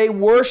 where they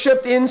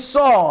worshiped in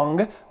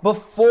song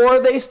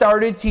before they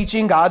started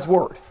teaching God's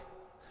word.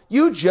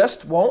 You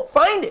just won't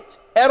find it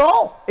at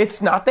all.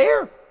 It's not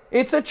there.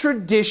 It's a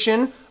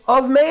tradition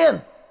of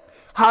man.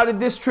 How did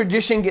this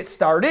tradition get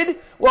started?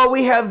 Well,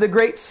 we have the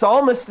great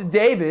psalmist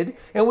David,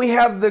 and we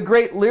have the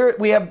great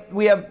we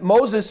have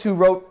Moses, who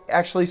wrote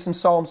actually some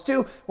psalms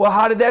too. Well,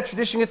 how did that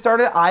tradition get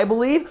started? I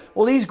believe,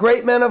 well, these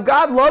great men of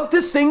God love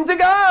to sing to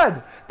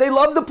God. They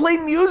love to play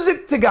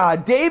music to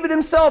God. David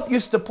himself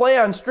used to play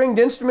on stringed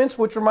instruments,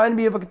 which reminded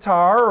me of a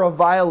guitar or a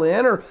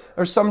violin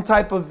or some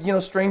type of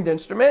stringed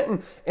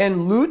instrument,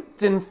 and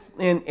lute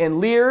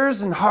and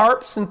lyres and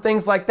harps and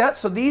things like that.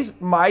 So these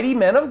mighty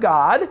men of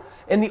God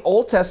in the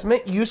Old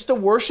Testament used to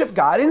worship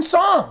God in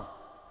song.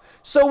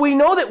 So we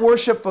know that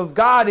worship of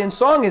God in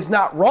song is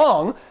not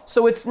wrong.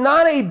 So it's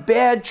not a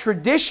bad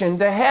tradition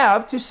to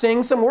have to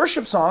sing some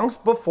worship songs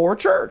before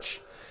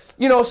church.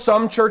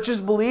 Some churches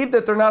believe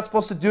that they're not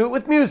supposed to do it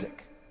with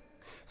music.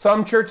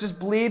 Some churches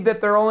believe that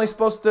they're only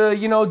supposed to,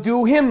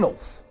 do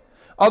hymnals.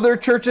 Other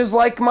churches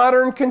like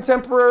modern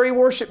contemporary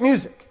worship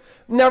music.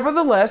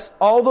 Nevertheless,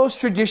 all those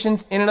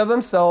traditions in and of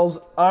themselves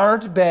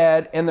aren't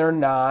bad and they're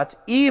not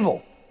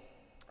evil.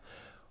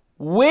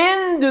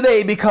 When do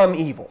they become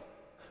evil?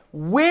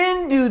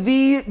 When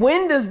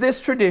does this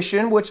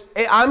tradition, which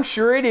I'm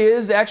sure it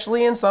is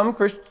actually in some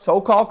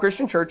so-called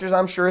Christian churches,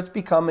 I'm sure it's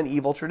become an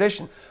evil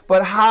tradition.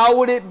 But how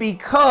would it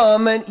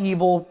become an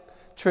evil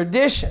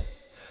tradition?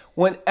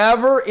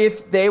 Whenever,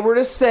 if they were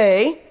to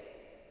say,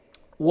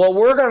 well,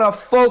 we're going to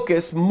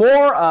focus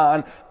more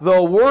on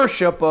the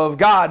worship of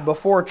God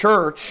before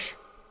church,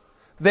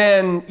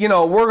 then,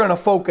 we're going to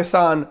focus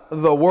on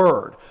the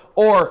Word.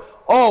 Or,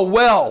 oh,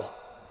 well,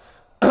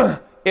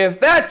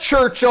 if that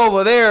church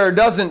over there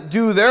doesn't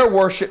do their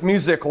worship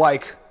music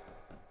like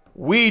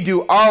we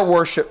do our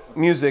worship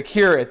music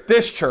here at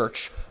this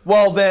church,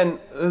 well, then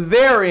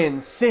they're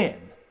in sin.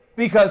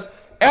 Because,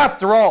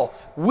 after all,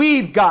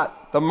 we've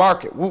got the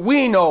market.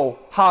 We know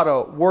how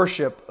to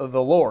worship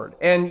the Lord.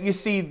 And you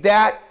see,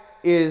 that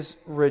is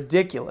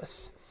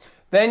ridiculous.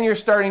 Then you're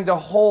starting to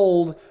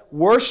hold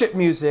worship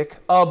music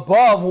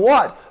above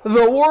what?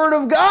 The Word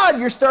of God.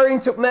 You're starting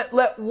to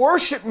let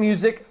worship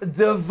music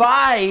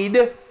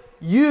divide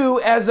you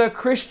as a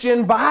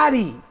Christian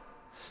body.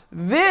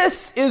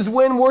 This is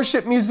when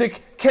worship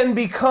music can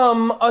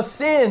become a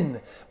sin.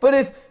 But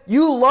if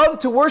you love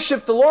to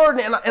worship the Lord,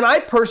 and I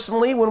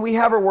personally, when we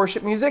have our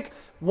worship music,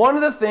 one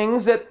of the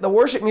things that the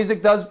worship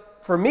music does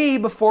for me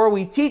before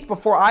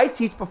I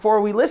teach, before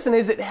we listen,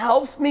 is it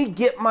helps me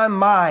get my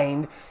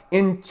mind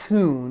in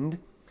tuned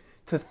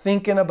to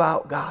thinking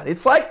about God.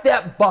 It's like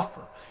that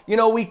buffer.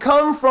 We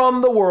come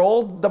from the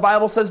world. The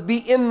Bible says be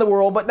in the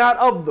world, but not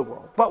of the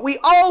world. But we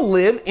all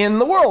live in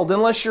the world,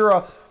 unless you're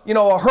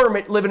a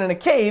hermit living in a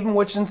cave, in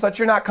which and such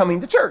you're not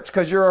coming to church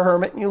because you're a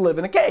hermit and you live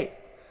in a cave.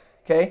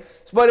 Okay?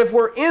 But if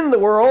we're in the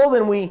world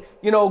and we,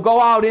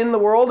 go out in the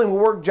world and we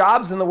work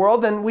jobs in the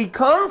world, then we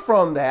come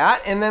from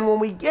that. And then when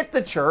we get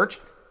to church,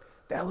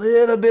 that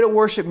little bit of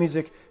worship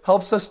music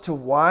helps us to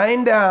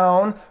wind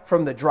down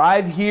from the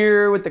drive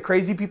here with the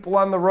crazy people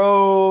on the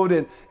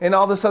road and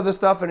all this other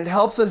stuff. And it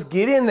helps us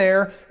get in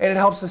there and it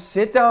helps us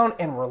sit down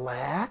and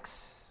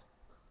relax.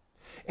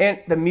 And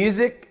the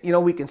music,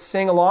 we can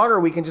sing along or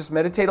we can just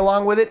meditate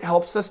along with it,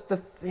 helps us to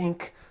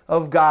think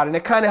of God. And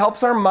it kind of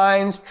helps our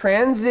minds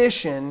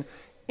transition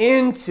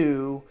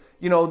into,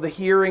 the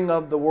hearing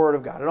of the Word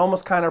of God. It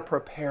almost kind of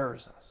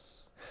prepares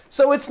us.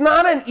 So it's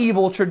not an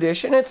evil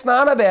tradition. It's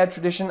not a bad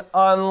tradition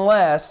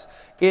unless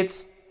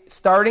it's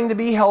starting to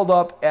be held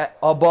up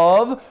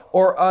above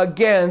or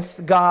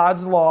against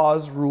God's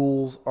laws,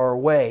 rules, or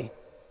way.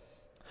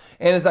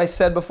 And as I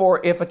said before,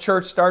 if a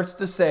church starts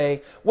to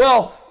say,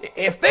 well,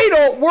 if they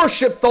don't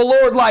worship the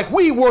Lord like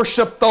we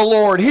worship the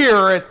Lord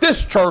here at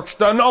this church,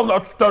 then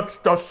that's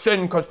just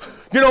sin because,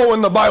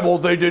 in the Bible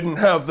they didn't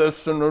have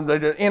this. And they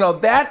did,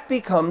 that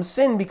becomes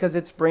sin because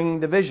it's bringing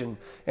division.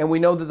 And we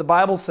know that the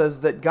Bible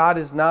says that God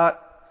is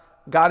not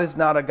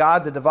a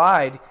God to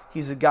divide.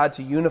 He's a God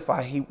to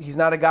unify. He's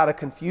not a God of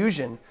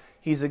confusion.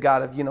 He's a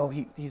God of,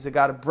 he's a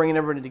God of bringing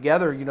everybody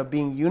together,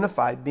 being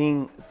unified,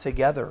 being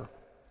together.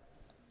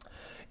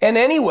 And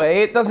anyway,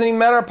 it doesn't even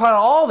matter upon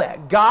all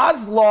that.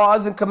 God's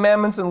laws and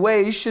commandments and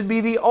ways should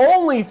be the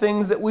only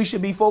things that we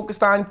should be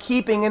focused on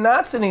keeping and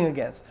not sinning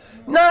against.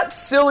 Not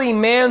silly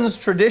man's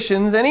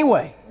traditions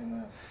anyway.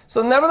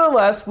 So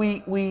nevertheless,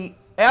 we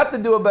have to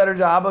do a better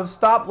job of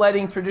stop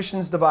letting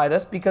traditions divide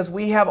us because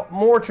we have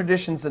more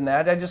traditions than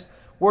that.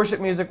 Worship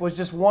music was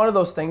just one of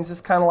those things.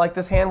 It's kind of like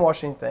this hand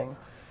washing thing.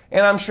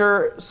 And I'm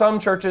sure some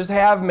churches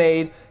have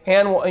made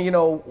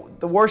the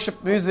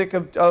worship music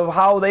of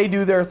how they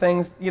do their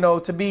things,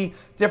 to be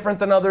different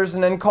than others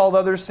and then called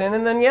others sin.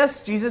 And then,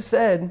 yes, Jesus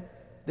said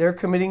they're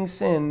committing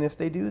sin if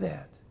they do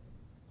that.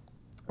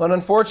 But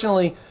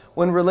unfortunately,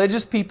 when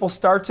religious people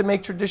start to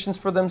make traditions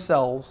for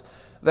themselves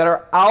that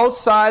are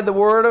outside the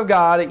Word of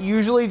God, it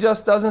usually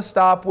just doesn't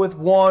stop with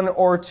one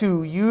or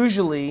two.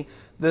 Usually,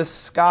 the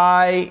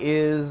sky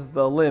is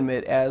the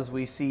limit, as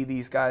we see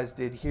these guys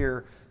did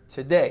here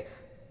today.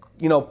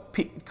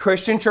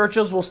 Christian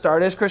churches will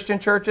start as Christian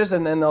churches,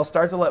 and then they'll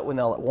let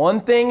one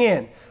thing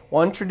in,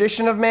 one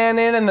tradition of man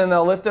in, and then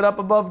they'll lift it up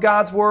above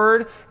God's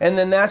Word, and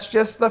then that's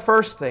just the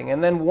first thing.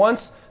 And then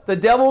once the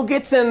devil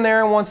gets in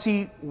there, and once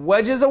he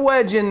wedges a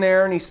wedge in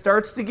there, and he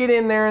starts to get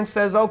in there and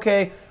says,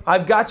 okay,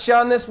 I've got you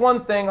on this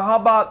one thing, how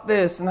about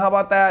this, and how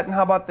about that, and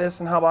how about this,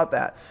 and how about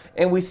that?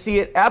 And we see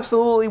it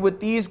absolutely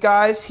with these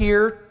guys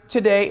here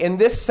today in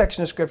this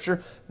section of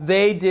Scripture.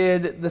 They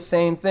did the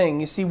same thing.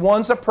 You see,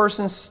 once a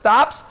person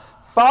stops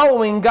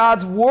following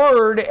God's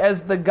Word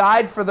as the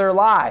guide for their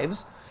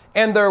lives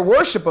and their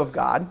worship of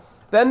God,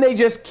 then they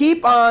just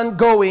keep on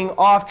going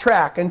off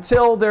track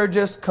until they're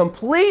just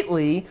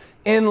completely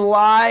in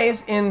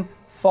lies, in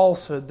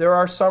falsehood. There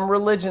are some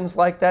religions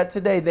like that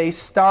today. They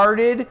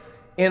started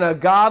in a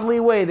godly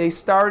way. They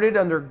started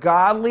under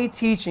godly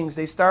teachings.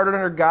 They started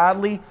under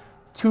godly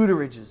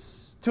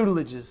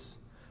tutelages.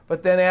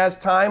 But then as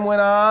time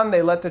went on,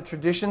 they let the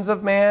traditions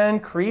of man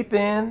creep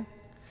in.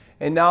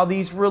 And now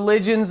these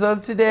religions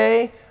of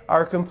today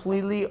are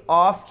completely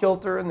off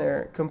kilter and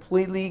they're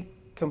completely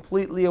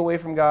away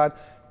from God,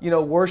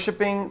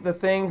 worshiping the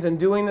things and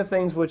doing the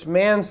things which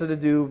man said to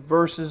do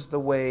versus the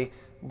way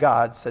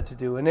God said to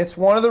do. And it's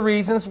one of the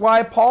reasons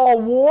why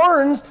Paul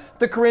warns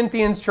the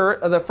Corinthian church,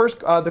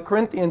 the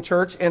Corinthian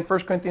church in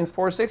 1 Corinthians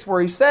 4:6,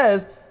 where he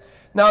says,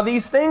 "Now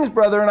these things,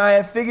 brethren, I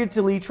have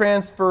figuratively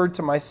transferred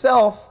to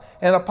myself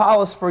and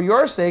Apollos for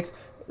your sakes,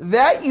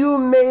 that you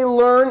may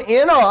learn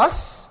in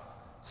us."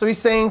 So he's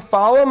saying,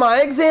 follow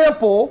my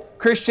example,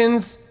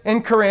 Christians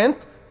in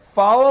Corinth.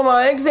 Follow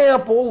my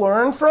example,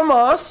 learn from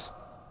us.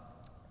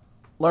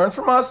 Learn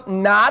from us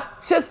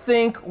not to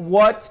think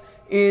what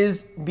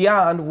is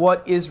beyond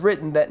what is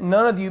written, that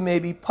none of you may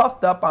be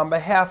puffed up on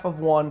behalf of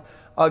one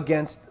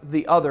against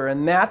the other.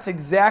 And that's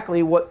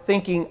exactly what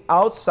thinking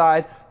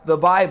outside the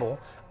Bible,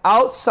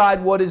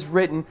 outside what is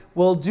written,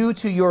 will do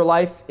to your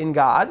life in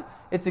God.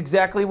 It's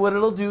exactly what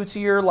it'll do to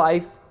your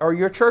life or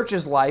your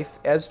church's life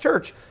as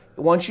church.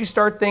 Once you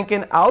start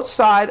thinking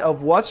outside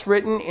of what's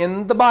written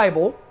in the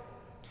Bible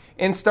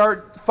and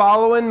start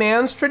following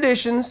man's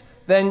traditions,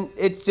 then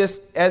it's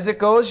just, as it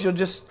goes, you'll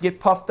just get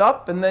puffed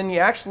up, and then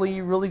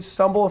you really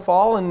stumble and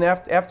fall, and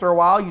after a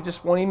while, you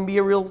just won't even be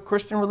a real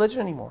Christian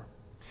religion anymore.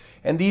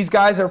 And these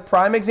guys are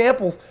prime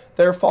examples.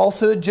 Their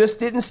falsehood just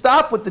didn't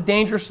stop with the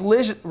dangerous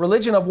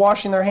religion of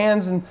washing their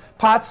hands in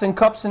pots and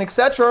cups and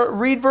etc.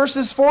 Read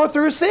verses 4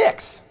 through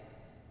 6.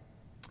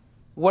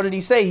 What did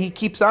he say? He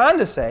keeps on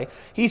to say,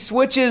 he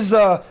switches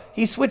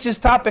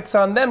topics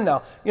on them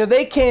now.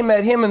 They came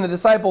at him and the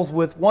disciples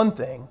with one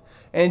thing,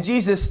 and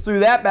Jesus threw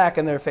that back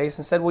in their face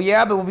and said, well,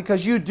 yeah, but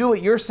because you do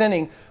it, you're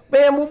sinning.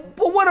 Man,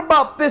 but what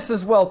about this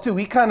as well, too?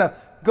 He kind of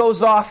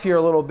goes off here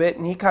a little bit,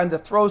 and he kind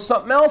of throws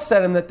something else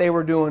at him that they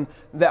were doing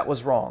that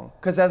was wrong.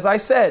 Because as I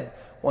said,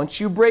 once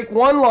you break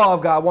one law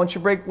of God, once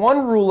you break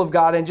one rule of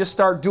God and just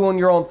start doing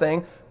your own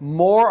thing,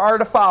 more are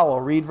to follow.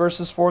 Read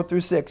verses 4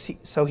 through 6.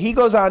 So he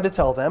goes on to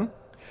tell them,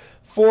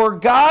 "For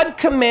God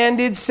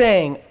commanded,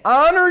 saying,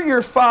 honor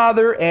your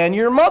father and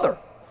your mother.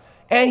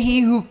 And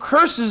he who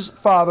curses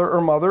father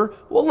or mother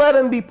will let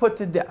him be put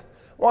to death."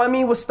 Well,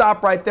 we'll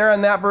stop right there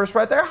on that verse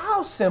right there.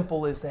 How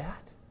simple is that?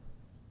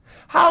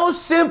 How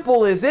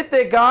simple is it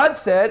that God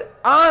said,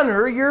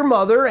 honor your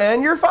mother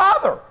and your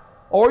father,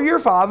 or your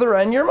father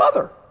and your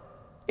mother?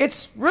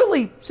 It's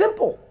really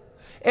simple.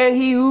 And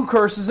he who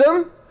curses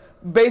him,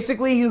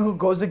 basically he who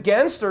goes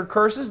against or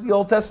curses, the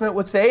Old Testament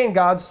would say in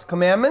God's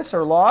commandments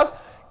or laws,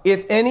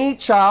 if any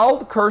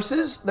child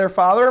curses their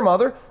father or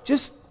mother,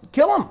 just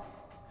kill him.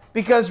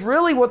 Because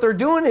really what they're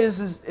doing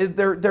is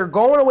they're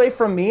going away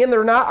from me, and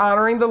they're not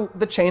honoring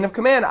the chain of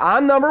command.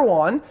 I'm number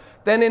one.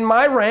 Then in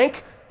my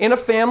rank, in a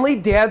family,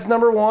 dad's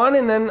number one,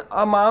 and then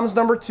mom's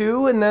number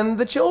two, and then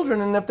the children.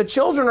 And if the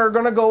children are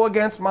going to go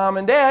against mom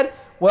and dad,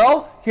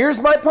 well, here's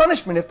my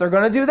punishment. If they're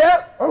going to do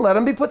that, I'll let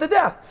them be put to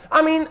death.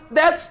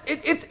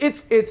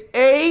 It's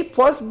A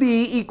plus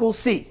B equals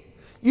C.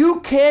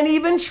 You can't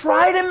even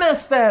try to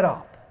mess that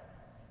up.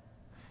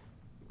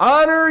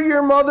 Honor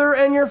your mother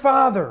and your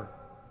father.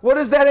 What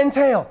does that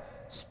entail?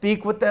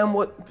 Speak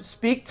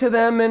to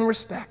them in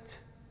respect.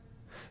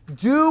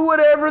 Do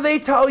whatever they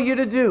tell you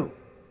to do.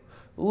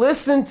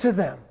 Listen to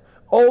them.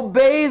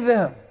 Obey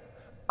them.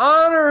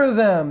 Honor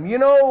them.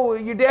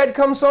 Your dad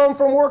comes home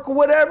from work or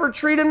whatever.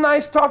 Treat him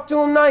nice. Talk to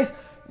him nice.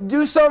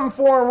 Do something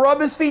for him. Rub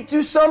his feet.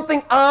 Do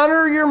something.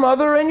 Honor your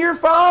mother and your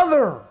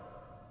father.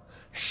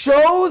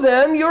 Show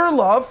them your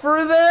love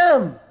for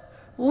them.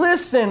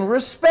 Listen,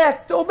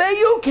 respect, obey.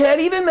 You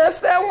can't even mess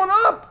that one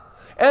up.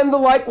 And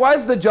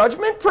likewise, the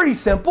judgment, pretty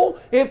simple.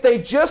 If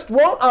they just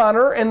won't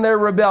honor and they're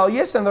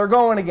rebellious and they're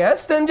going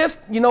against, then just,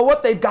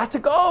 they've got to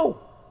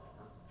go.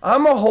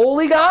 I'm a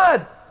holy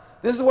God.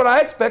 This is what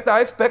I expect. I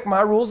expect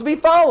my rules to be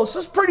followed. So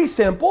it's pretty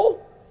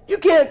simple.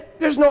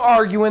 There's no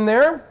arguing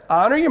there.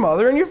 Honor your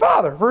mother and your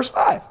father. Verse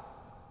 5.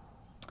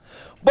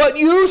 But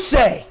you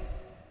say,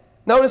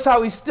 notice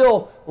how he's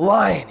still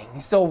lioning.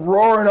 He's still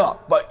roaring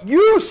up. But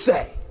you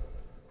say,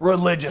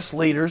 religious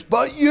leaders,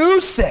 but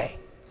you say,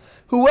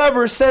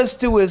 whoever says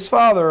to his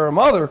father or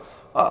mother,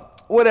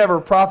 whatever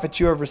profit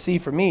you have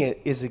received from me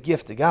is a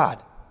gift to God.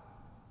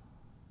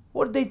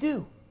 What did they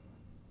do?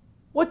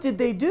 What did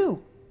they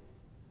do?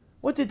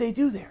 What did they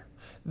do there?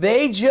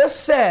 They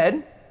just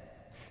said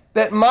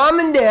that mom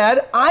and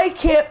dad, I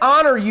can't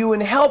honor you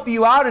and help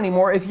you out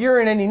anymore if you're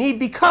in any need,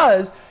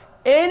 because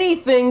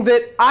anything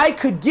that I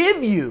could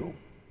give you,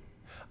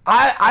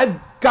 I've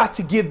got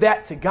to give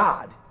that to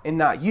God and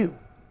not you.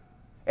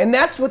 And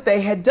that's what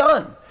they had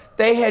done.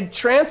 They had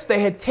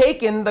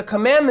taken the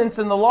commandments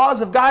and the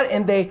laws of God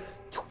and they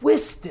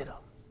twisted them.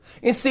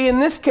 And see, in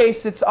this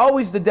case, it's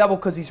always the devil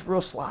because he's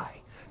real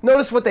sly.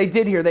 Notice what they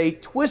did here. They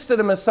twisted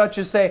them as such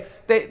as say,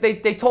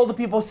 they told the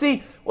people,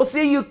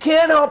 you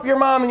can't help your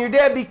mom and your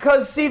dad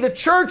because, the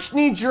church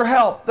needs your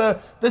help.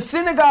 The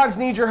synagogues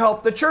need your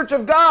help. The church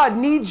of God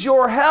needs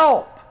your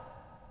help.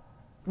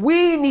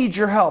 We need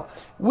your help.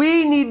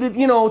 We need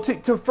to,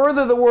 to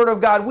further the word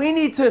of God. We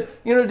need to,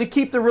 to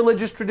keep the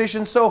religious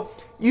tradition. So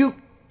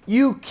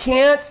you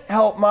can't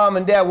help mom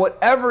and dad.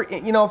 Whatever,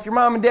 if your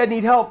mom and dad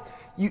need help,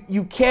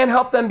 you can't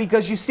help them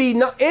because you're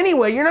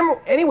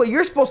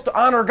supposed to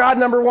honor God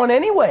number one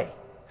anyway.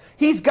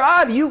 He's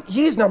God.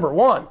 He's number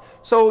one.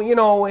 So, in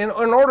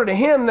order to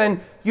him,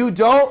 then you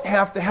don't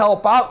have to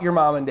help out your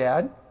mom and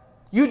dad.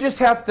 You just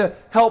have to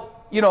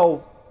help,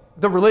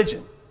 the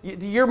religion.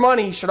 Your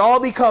money should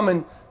all be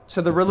coming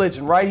to the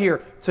religion right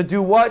here. To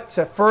do what?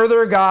 To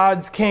further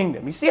God's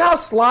kingdom. You see how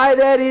sly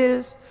that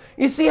is?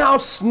 You see how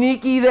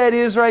sneaky that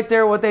is right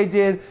there, what they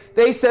did?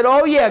 They said,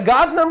 oh yeah,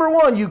 God's number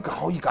one. You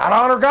got to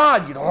honor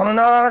God. You don't want to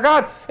not honor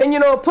God. And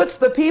it puts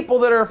the people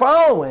that are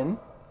following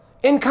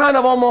in kind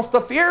of almost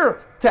a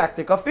fear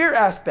tactic, a fear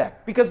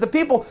aspect. Because the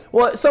people,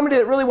 somebody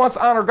that really wants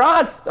to honor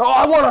God,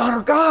 I want to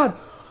honor God.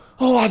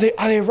 Oh, are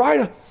they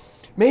right?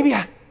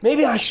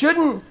 Maybe I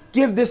shouldn't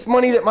give this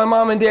money that my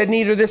mom and dad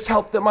need, or this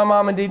help that my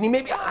mom and dad need.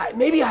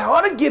 Maybe I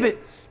ought to give it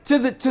to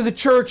the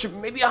church.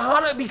 Maybe I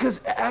ought to,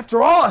 because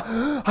after all,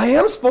 I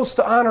am supposed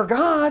to honor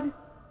God.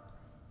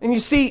 And you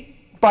see,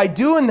 by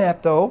doing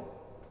that though,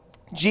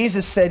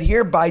 Jesus said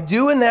here, by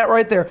doing that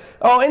right there,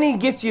 any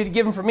gift you'd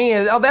given for me,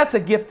 that's a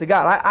gift to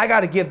God. I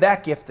got to give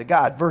that gift to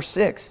God. Verse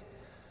 6.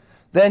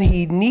 Then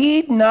he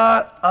need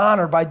not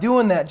honor, by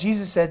doing that,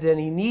 Jesus said, then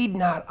he need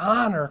not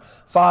honor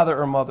father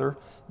or mother.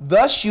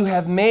 Thus you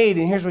have made,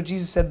 and here's what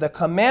Jesus said, the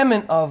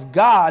commandment of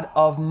God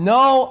of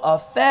no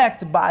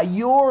effect by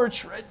your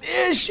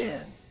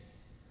tradition.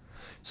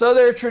 So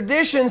their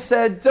tradition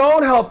said,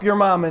 don't help your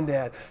mom and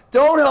dad.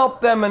 Don't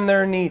help them in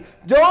their need.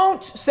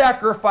 Don't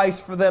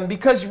sacrifice for them,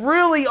 because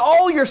really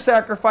all your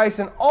sacrifice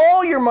and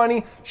all your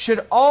money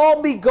should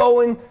all be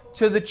going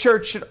to the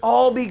church, should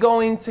all be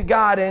going to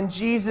God. And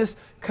Jesus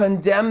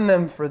condemned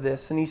them for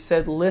this. And he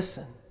said,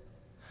 listen,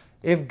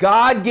 if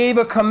God gave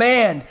a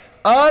command,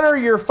 honor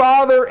your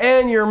father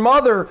and your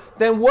mother,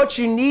 then what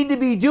you need to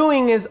be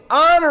doing is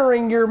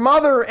honoring your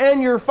mother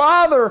and your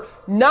father,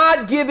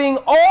 not giving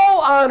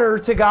all honor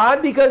to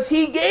God, because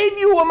he gave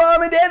you a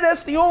mom and dad.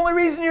 That's the only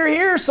reason you're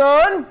here,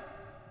 son.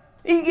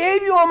 He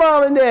gave you a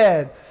mom and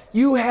dad.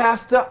 You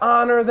have to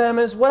honor them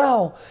as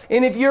well.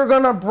 And if you're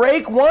going to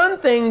break one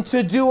thing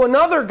to do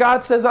another,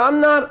 God says,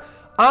 I'm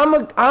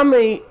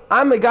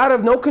a God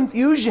of no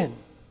confusion.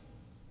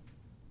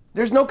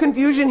 There's no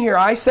confusion here.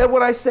 I said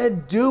what I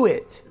said, do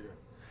it.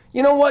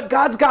 You know what?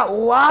 God's got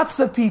lots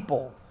of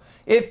people.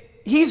 If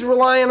he's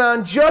relying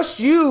on just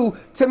you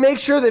to make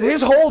sure that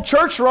his whole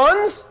church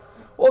runs,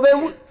 well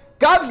then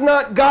God's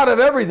not God of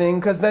everything,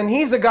 because then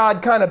he's a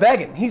God kind of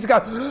begging. He's a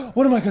God,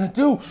 what am I going to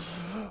do?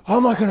 How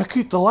am I going to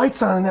keep the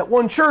lights on in that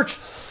one church?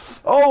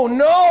 Oh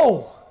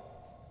no.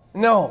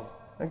 No.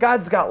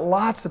 God's got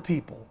lots of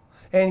people.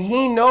 And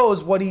he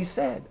knows what he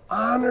said.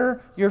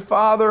 Honor your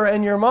father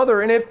and your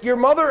mother. And if your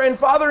mother and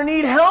father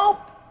need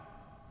help,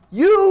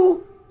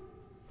 you,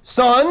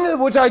 son,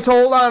 which I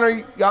told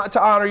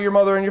to honor your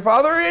mother and your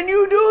father, and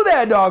you do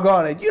that,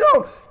 doggone it. You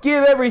don't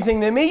give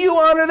everything to me. You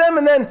honor them,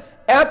 and then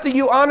after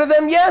you honor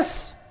them,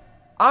 yes,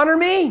 honor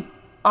me.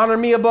 Honor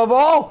me above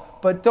all,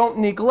 but don't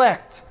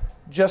neglect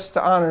just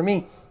to honor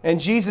me. And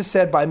Jesus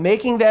said, by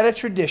making that a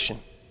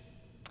tradition,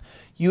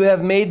 you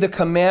have made the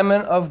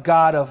commandment of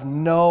God of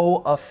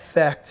no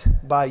effect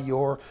by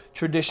your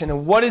tradition.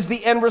 And what is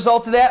the end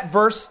result of that?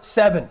 Verse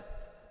 7.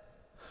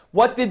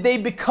 What did they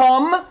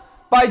become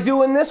by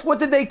doing this? What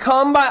did they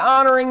come by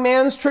honoring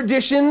man's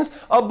traditions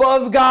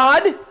above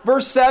God?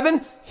 Verse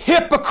 7,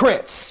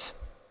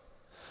 hypocrites.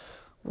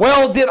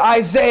 Well did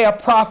Isaiah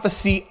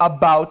prophesy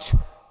about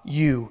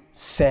you,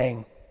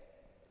 saying,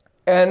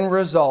 end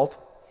result,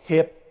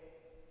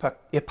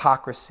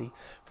 hypocrisy.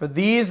 For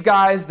these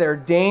guys, their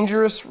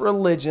dangerous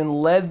religion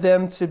led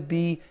them to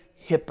be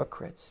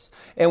hypocrites.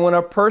 And when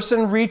a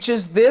person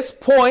reaches this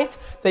point,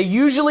 they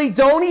usually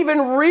don't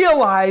even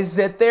realize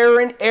that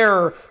they're in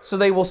error. So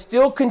they will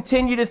still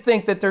continue to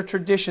think that their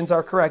traditions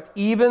are correct,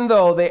 even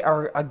though they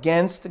are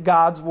against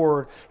God's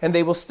word. And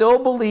they will still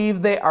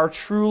believe they are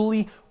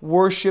truly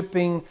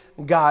worshiping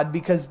God,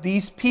 because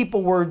these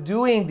people were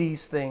doing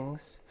these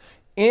things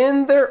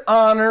in their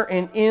honor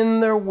and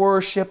in their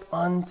worship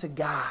unto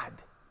God.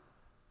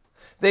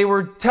 They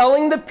were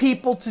telling the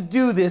people to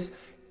do this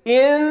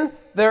in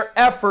their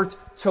effort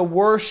to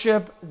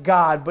worship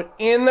God. But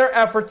in their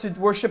effort to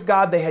worship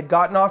God, they had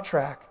gotten off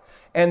track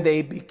and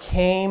they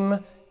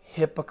became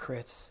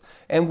hypocrites.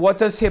 And what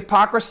does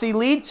hypocrisy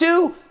lead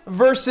to?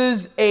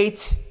 Verses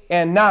 8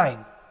 and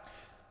 9.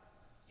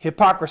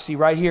 Hypocrisy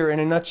right here in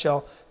a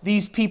nutshell.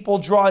 These people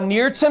draw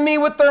near to me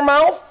with their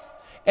mouth,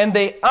 and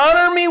they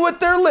honor me with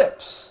their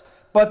lips,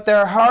 but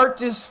their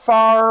heart is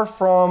far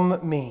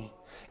from me.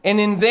 And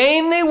in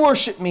vain they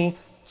worship me,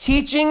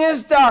 teaching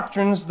as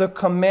doctrines the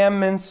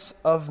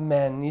commandments of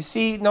men. You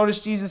see,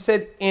 notice Jesus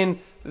said, in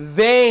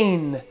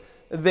vain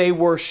they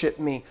worship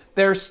me.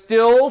 They're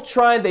still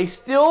trying, they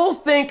still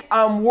think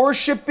I'm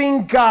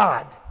worshiping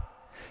God.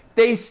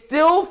 They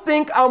still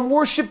think I'm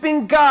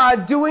worshiping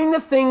God doing the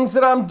things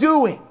that I'm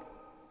doing.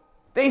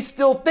 They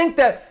still think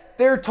that.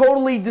 They're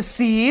totally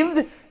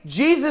deceived.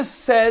 Jesus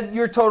said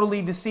you're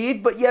totally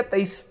deceived, but yet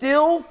they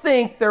still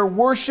think they're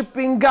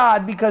worshiping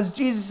God because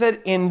Jesus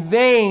said, in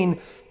vain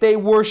they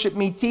worship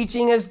me,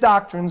 teaching as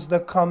doctrines the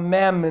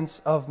commandments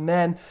of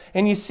men.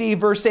 And you see,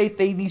 verse 8,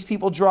 these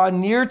people draw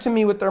near to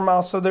me with their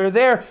mouths, so they're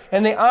there,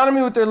 and they honor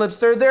me with their lips.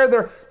 They're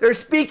there, they're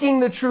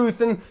speaking the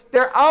truth, and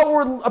their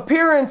outward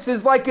appearance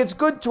is like it's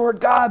good toward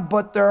God,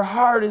 but their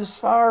heart is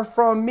far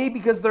from me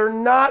because they're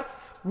not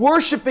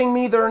worshiping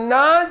me. They're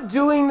not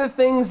doing the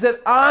things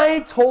that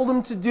I told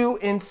them to do.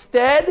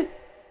 Instead,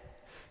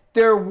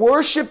 they're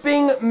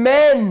worshiping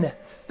men.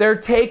 They're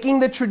taking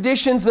the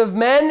traditions of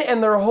men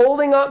and they're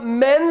holding up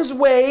men's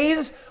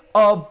ways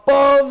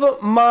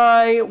above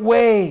my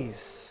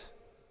ways.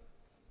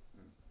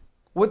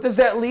 What does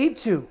that lead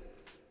to?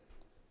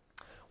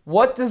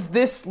 What does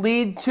this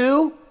lead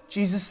to?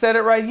 Jesus said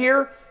it right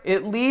here.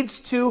 It leads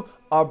to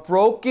a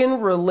broken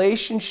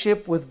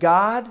relationship with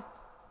God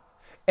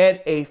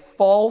and a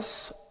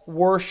false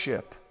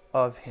worship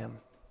of Him.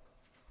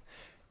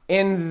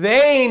 In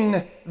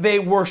vain they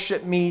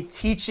worship me,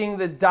 teaching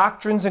the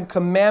doctrines and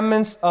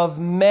commandments of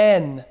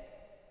men,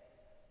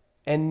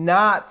 and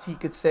not, he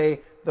could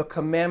say, the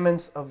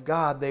commandments of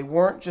God. They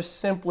weren't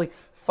just simply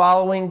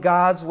following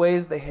God's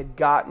ways, they had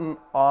gotten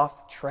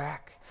off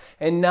track.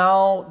 And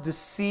now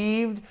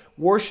deceived,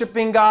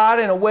 worshiping God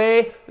in a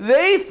way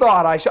they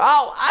thought I should.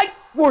 Oh, I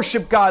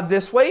worship God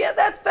this way. Yeah,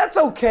 that's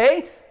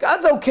okay.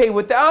 God's okay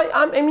with that.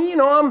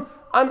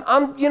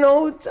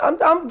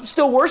 I'm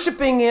still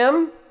worshiping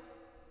Him.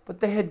 But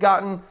they had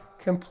gotten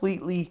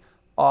completely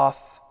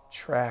off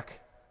track,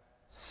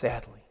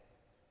 sadly.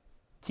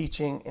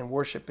 Teaching and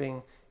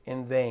worshiping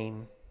in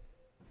vain.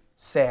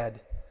 Sad.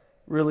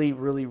 Really,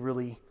 really,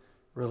 really,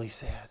 really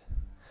sad.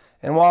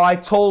 And while I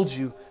told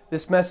you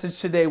this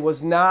message today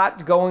was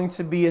not going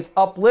to be as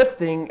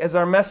uplifting as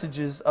our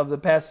messages of the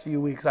past few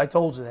weeks, I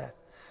told you that.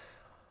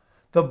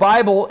 The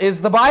Bible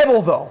is the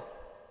Bible, though.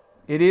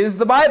 It is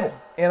the Bible.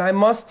 And I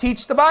must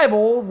teach the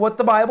Bible what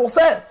the Bible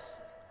says.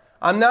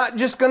 I'm not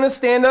just going to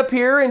stand up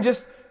here and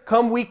just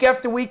come week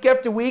after week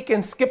after week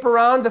and skip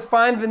around to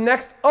find the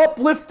next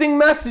uplifting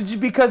message,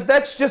 because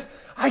that's just,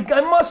 I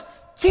must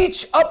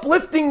teach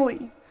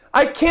upliftingly.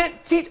 I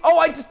can't teach,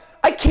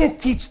 I can't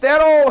teach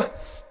that.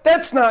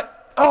 That's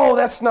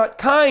not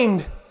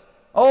kind.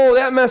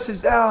 That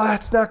message,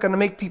 that's not going to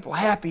make people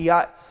happy.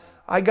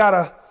 I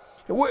gotta,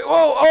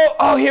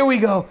 here we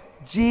go.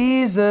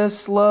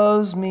 Jesus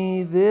loves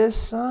me,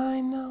 this I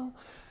know.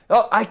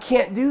 I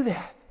can't do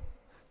that.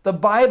 The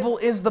Bible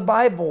is the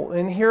Bible.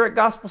 And here at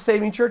Gospel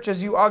Saving Church,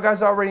 as you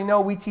guys already know,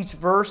 we teach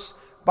verse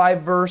by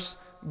verse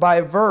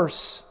by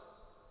verse.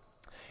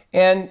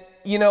 And,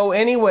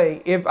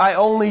 anyway, if I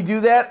only do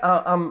that,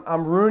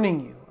 I'm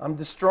ruining you. I'm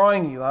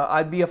destroying you.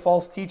 I'd be a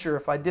false teacher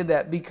if I did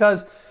that,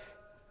 because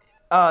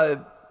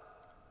the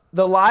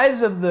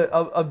lives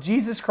of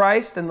Jesus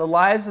Christ and the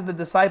lives of the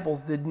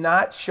disciples did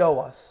not show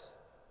us,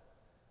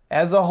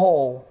 as a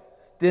whole,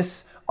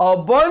 this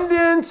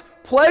abundant,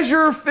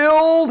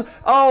 pleasure-filled,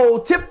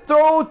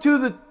 tiptoe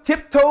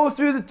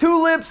through the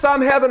tulips,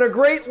 I'm having a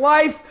great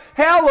life,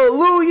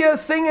 hallelujah,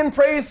 singing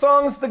praise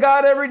songs to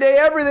God every day.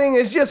 Everything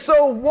is just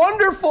so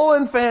wonderful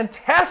and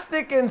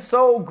fantastic and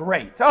so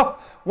great. Oh,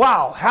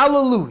 wow,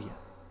 hallelujah.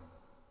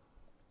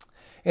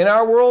 In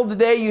our world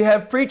today, you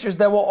have preachers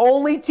that will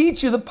only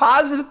teach you the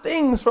positive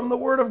things from the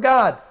Word of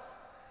God.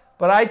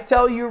 But I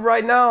tell you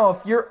right now,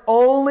 if you're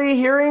only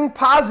hearing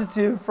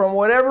positive from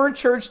whatever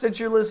church that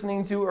you're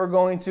listening to or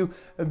going to,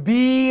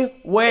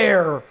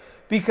 beware.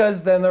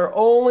 Because then they're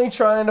only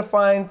trying to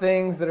find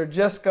things that are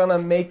just going to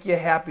make you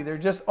happy. They're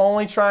just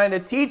only trying to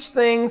teach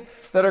things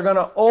that are going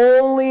to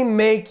only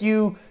make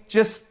you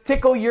just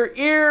tickle your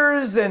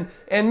ears and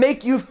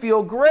make you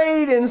feel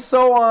great and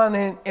so on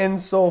and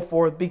so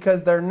forth.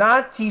 Because they're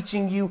not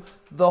teaching you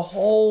the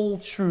whole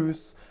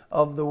truth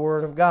of the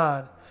Word of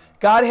God.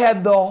 God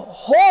had the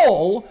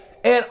whole,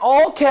 and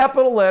all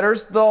capital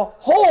letters, the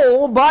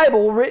whole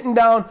Bible written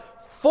down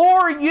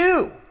for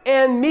you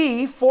and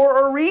me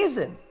for a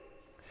reason.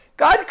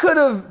 God could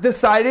have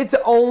decided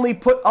to only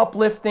put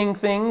uplifting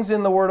things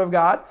in the Word of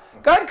God.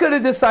 God could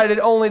have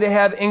decided only to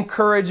have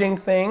encouraging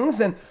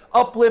things and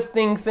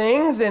uplifting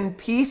things and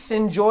peace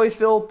and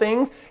joy-filled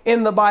things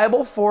in the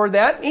Bible for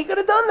that. He could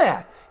have done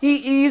that. He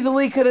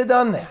easily could have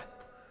done that.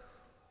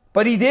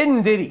 But He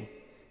didn't, did He?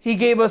 He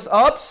gave us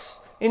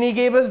ups and He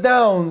gave us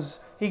downs.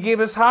 He gave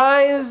us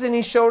highs and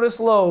He showed us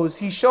lows.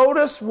 He showed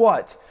us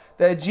what?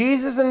 That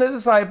Jesus and the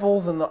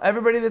disciples and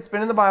everybody that's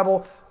been in the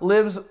Bible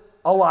lives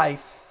a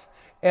life.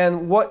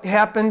 And what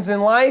happens in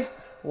life?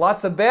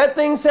 Lots of bad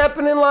things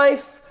happen in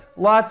life.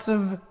 Lots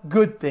of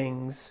good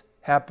things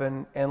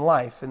happen in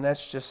life. And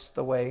that's just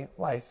the way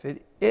life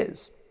it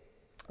is.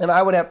 And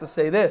I would have to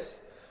say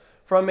this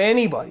from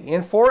anybody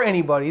and for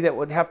anybody that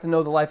would have to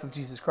know the life of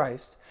Jesus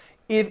Christ.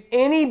 If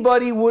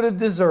anybody would have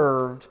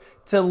deserved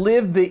to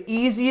live the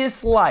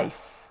easiest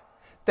life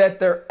that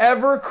there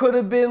ever could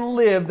have been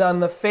lived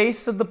on the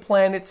face of the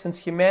planet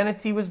since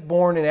humanity was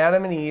born in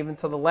Adam and Eve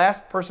until the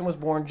last person was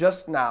born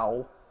just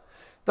now,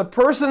 The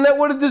person that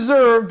would have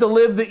deserved to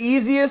live the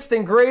easiest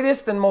and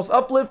greatest and most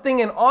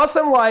uplifting and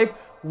awesome life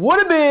would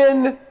have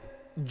been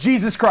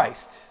Jesus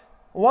Christ.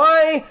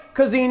 Why?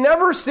 Because he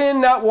never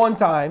sinned, not one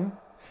time.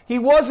 He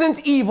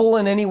wasn't evil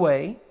in any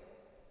way.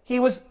 He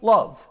was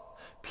love.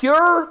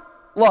 Pure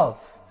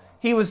love.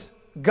 He was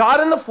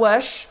God in the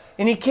flesh,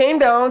 and he came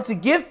down to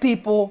give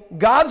people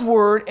God's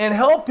word and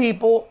help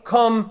people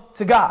come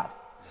to God.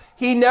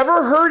 He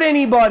never hurt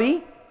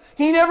anybody.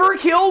 He never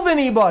killed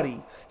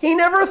anybody. He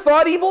never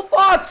thought evil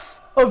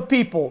thoughts of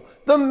people.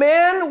 The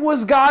man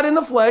was God in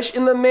the flesh,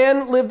 and the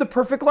man lived a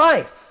perfect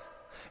life.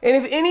 And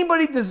if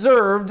anybody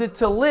deserved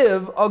to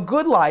live a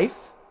good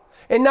life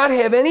and not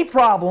have any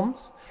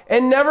problems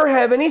and never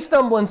have any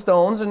stumbling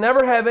stones and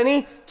never have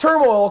any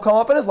turmoil come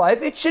up in his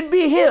life, it should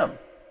be him.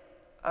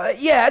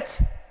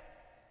 Yet,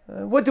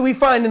 what do we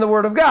find in the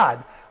Word of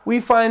God? We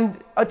find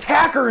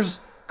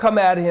attackers come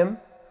at him,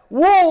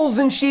 wolves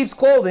in sheep's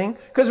clothing,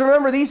 because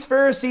remember, these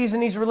Pharisees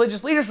and these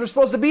religious leaders were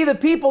supposed to be the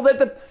people that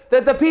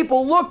the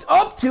people looked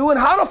up to and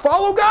how to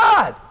follow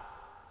God.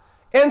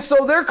 And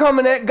so they're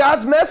coming at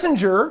God's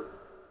messenger,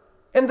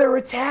 and they're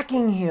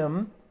attacking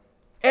him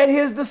and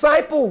his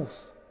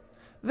disciples.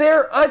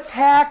 They're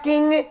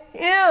attacking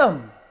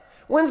him.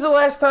 When's the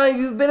last time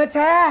you've been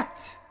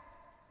attacked?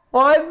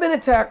 Well, I've been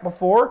attacked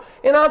before,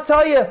 and I'll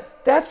tell you,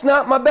 that's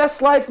not my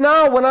best life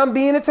now when I'm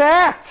being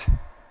attacked.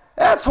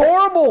 That's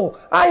horrible.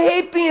 I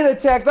hate being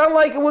attacked. I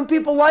like it when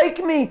people like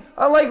me.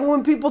 I like it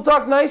when people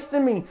talk nice to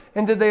me.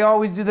 And did they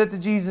always do that to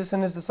Jesus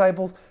and his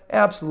disciples?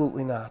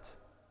 Absolutely not.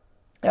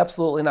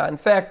 Absolutely not. In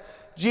fact,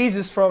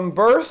 Jesus from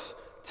birth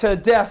to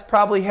death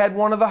probably had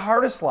one of the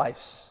hardest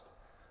lives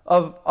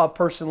of a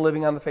person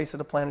living on the face of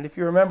the planet. If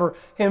you remember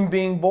him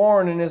being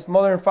born and his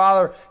mother and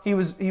father, he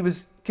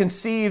was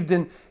conceived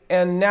in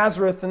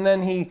Nazareth, and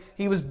then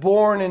he was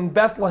born in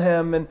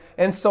Bethlehem,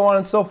 and so on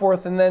and so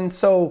forth. And then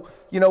so,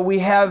 we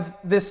have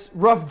this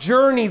rough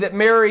journey that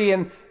Mary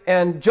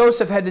and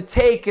Joseph had to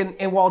take,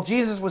 and while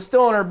Jesus was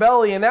still in her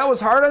belly, and that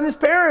was hard on his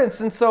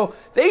parents, and so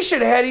they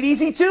should have had it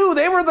easy too.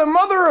 They were the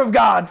mother of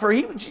God,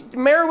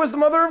 Mary was the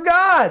mother of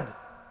God.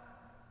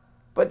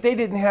 But they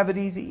didn't have it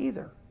easy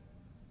either.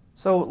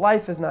 So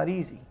life is not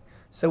easy.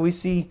 So we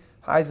see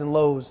highs and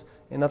lows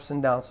and ups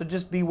and downs. So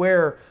just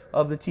beware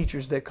of the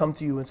teachers that come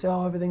to you and say,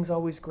 oh, everything's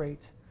always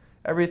great.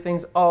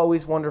 Everything's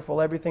always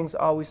wonderful. Everything's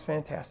always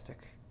fantastic.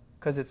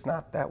 Because it's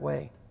not that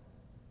way.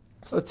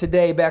 So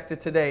today, back to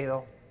today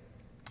though,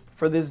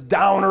 for this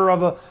downer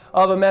of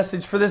a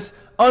message, for this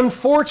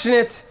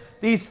unfortunate,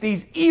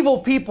 these evil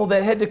people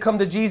that had to come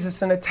to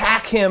Jesus and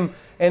attack him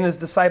and his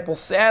disciples.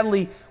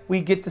 Sadly,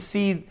 we get to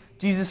see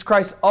Jesus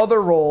Christ's other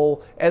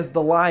role as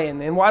the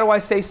lion. And why do I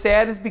say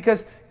sad? Is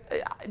because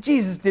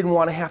Jesus didn't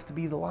want to have to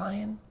be the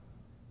lion.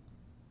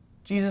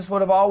 Jesus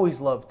would have always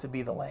loved to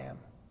be the lamb.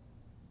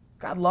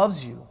 God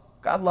loves you.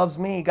 God loves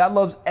me. God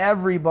loves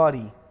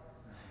everybody.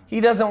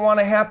 He doesn't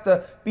want to have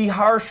to be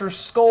harsh or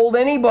scold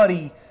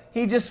anybody.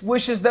 He just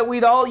wishes that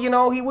we'd all,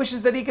 he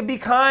wishes that he could be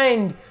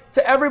kind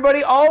to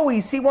everybody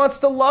always. He wants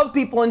to love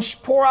people and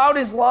pour out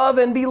his love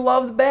and be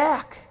loved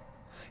back.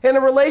 In a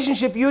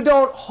relationship, you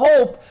don't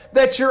hope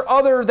that your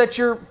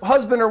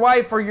husband or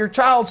wife or your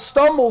child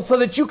stumbles so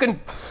that you can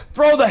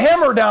throw the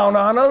hammer down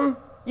on them.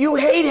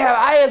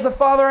 As a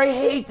father, I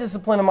hate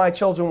disciplining my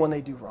children when they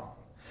do wrong.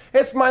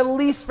 It's my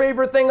least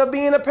favorite thing of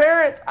being a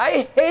parent.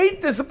 I hate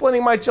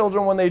disciplining my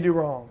children when they do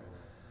wrong.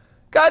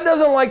 God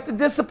doesn't like the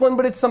discipline,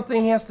 but it's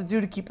something he has to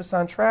do to keep us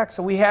on track.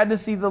 So we had to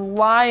see the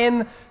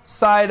lion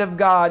side of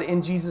God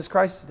in Jesus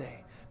Christ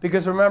today.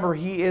 Because remember,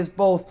 he is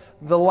both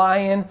the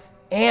lion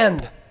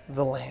and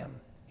the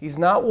lamb. He's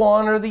not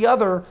one or the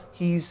other.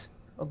 He's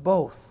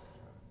both.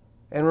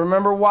 And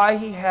remember why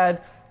he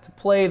had to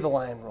play the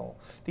lion role.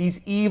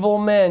 These evil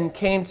men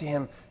came to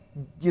him,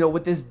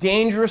 with this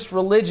dangerous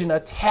religion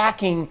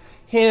attacking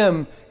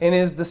him and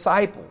his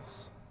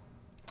disciples.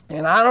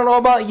 And I don't know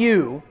about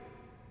you.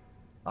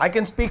 I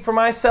can speak for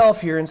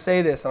myself here and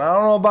say this, and I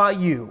don't know about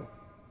you,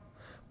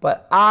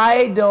 but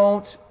I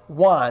don't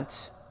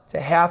want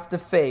to have to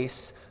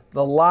face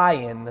the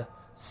lion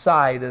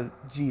side of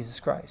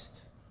Jesus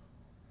Christ.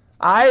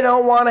 I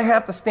don't want to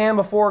have to stand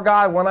before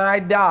God when I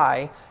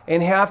die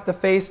and have to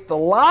face the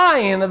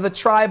lion of the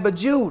tribe of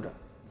Judah.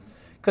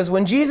 Because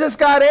when Jesus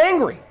got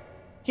angry,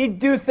 he'd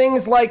do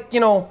things like,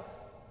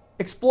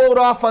 explode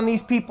off on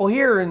these people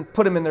here and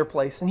put them in their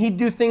place. And he'd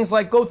do things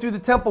like go through the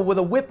temple with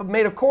a whip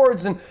made of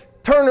cords and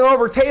turning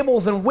over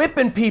tables and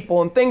whipping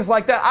people and things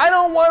like that. I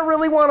don't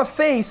really want to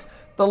face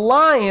the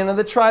lion of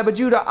the tribe of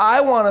Judah.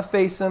 I want to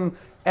face him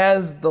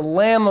as the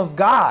Lamb of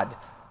God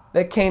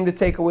that came to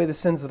take away the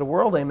sins of the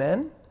world.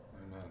 Amen?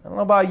 I don't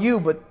know about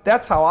you, but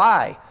that's how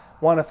I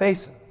want to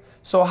face him.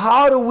 So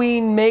how do we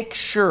make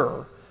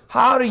sure,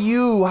 how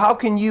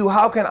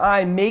can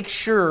I make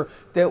sure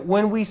that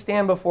when we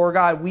stand before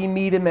God, we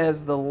meet him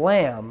as the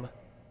lamb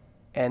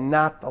and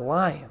not the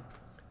lion?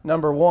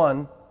 Number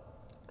one,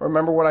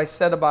 remember what I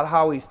said about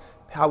how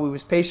he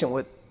was patient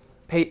with,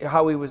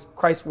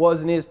 Christ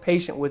was and is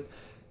patient with,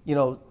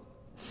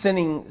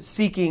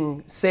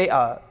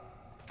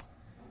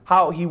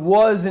 how he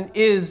was and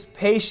is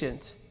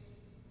patient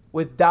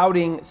with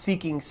doubting,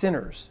 seeking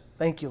sinners.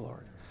 Thank you,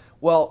 Lord.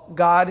 Well,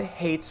 God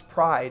hates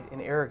pride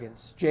and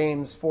arrogance.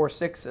 James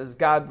 4:6 says,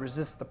 God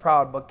resists the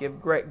proud, but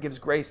gives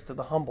grace to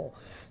the humble.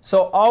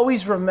 So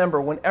always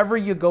remember, whenever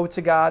you go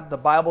to God, the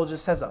Bible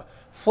just has a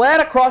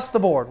flat across the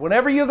board.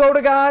 Whenever you go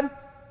to God,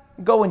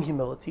 go in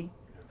humility.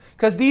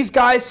 Because these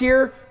guys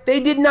here, they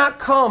did not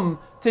come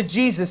to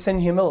Jesus in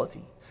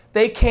humility.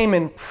 They came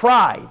in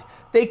pride.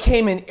 They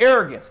came in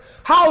arrogance.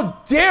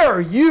 How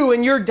dare you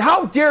and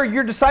how dare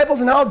your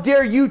disciples and how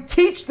dare you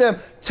teach them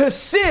to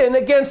sin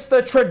against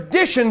the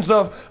traditions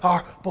of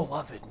our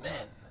beloved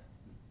men?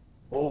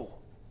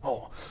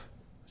 Oh,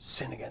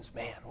 sin against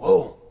man.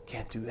 Whoa,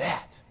 can't do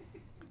that.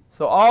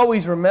 So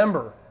always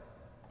remember,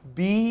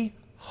 be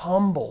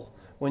humble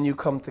when you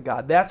come to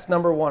God. That's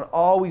number one.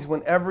 Always,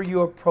 whenever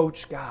you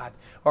approach God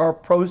or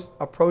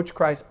approach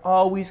Christ,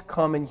 always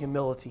come in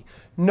humility.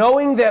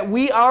 Knowing that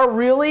we are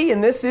really,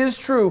 and this is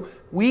true,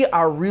 we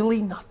are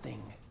really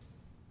nothing.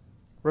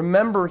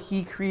 Remember,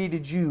 He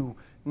created you,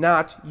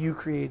 not you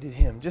created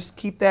Him. Just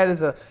keep that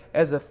as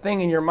a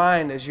thing in your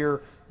mind as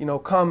you're,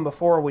 come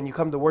before when you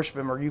come to worship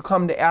Him or you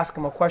come to ask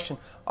Him a question.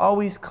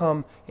 Always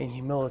come in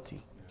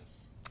humility.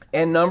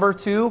 And number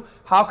two,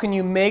 how can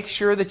you make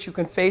sure that you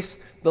can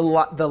face the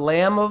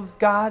Lamb of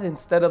God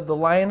instead of the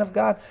Lion of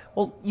God?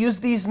 Well, use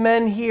these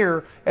men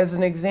here as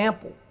an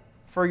example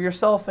for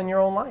yourself in your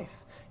own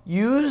life.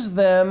 Use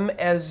them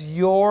as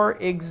your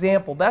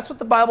example. That's what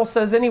the Bible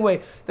says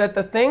anyway, that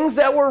the things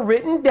that were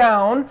written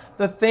down,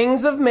 the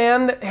things of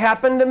man that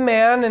happened to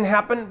man and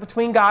happened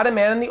between God and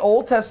man in the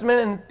Old Testament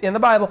and in the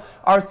Bible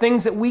are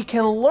things that we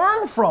can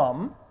learn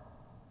from.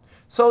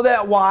 So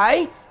that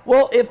why?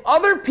 Well, if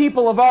other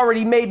people have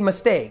already made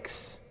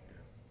mistakes,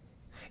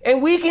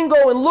 and we can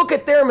go and look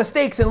at their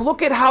mistakes and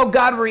look at how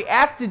God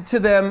reacted to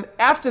them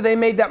after they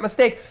made that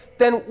mistake,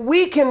 then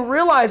we can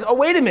realize, oh,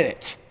 wait a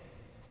minute.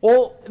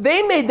 Well,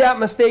 they made that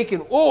mistake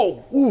and,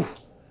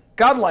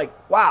 God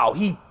wow,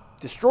 He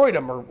destroyed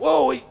them. Or,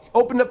 whoa, He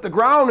opened up the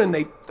ground and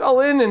they fell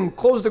in and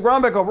closed the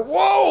ground back over.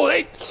 Whoa,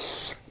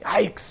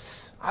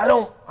 yikes. I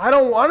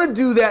don't want to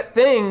do that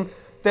thing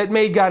that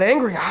made God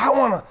angry. I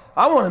want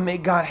to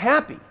make God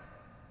happy.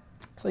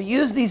 So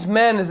use these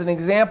men as an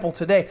example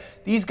today.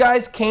 These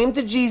guys came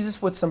to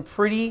Jesus with some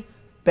pretty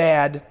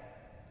bad,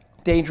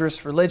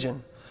 dangerous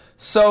religion.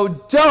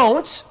 So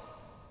don't,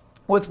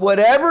 with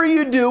whatever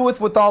you do,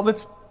 with all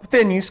that's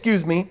within you,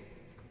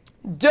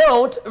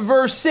 don't,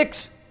 verse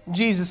 6,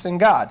 Jesus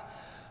and God.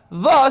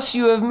 Thus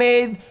you have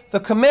made the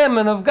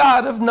commandment of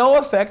God of no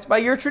effect by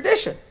your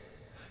tradition.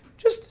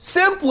 Just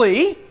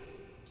simply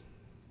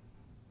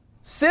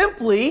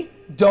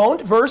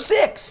don't, verse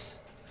 6,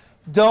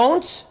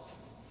 don't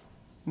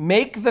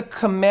make the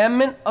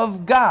commandment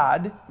of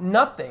God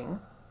nothing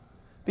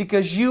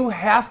because you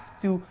have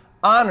to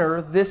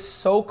honor this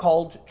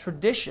so-called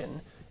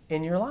tradition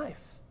in your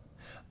life.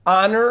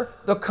 Honor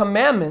the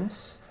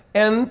commandments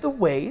and the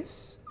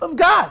ways of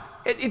God.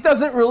 It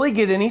doesn't really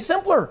get any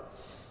simpler.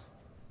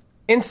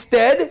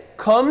 Instead,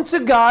 come to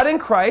God in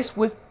Christ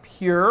with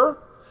pure,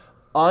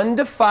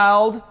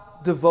 undefiled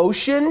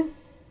devotion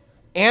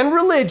and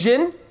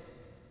religion.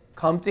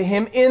 Come to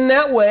Him in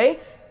that way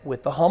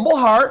with a humble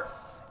heart.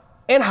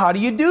 And how do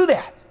you do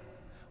that?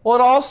 Well,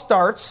 it all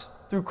starts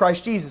through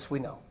Christ Jesus, we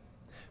know.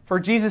 For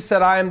Jesus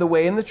said, I am the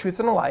way and the truth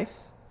and the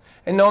life,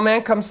 and no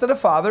man comes to the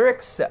Father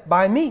except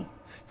by me.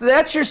 So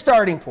that's your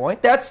starting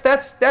point.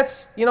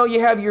 That's you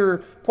have your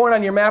point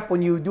on your map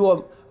when you do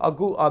a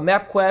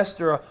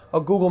MapQuest or a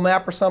Google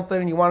map or something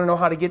and you want to know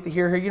how to get to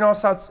here. You know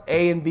how it's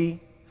A and B?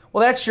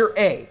 Well, that's your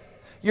A.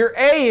 Your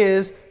A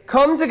is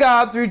come to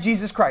God through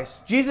Jesus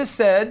Christ. Jesus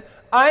said,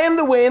 I am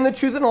the way and the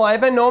truth and the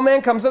life, and no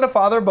man comes to the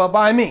Father but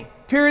by me.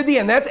 Period, the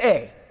end. That's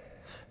A.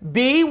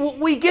 B,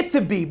 we get to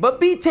B, but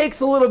B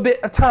takes a little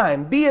bit of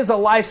time. B is a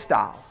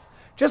lifestyle.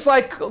 Just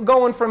like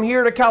going from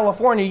here to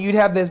California, you'd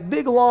have this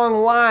big long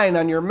line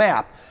on your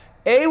map.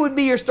 A would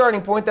be your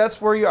starting point.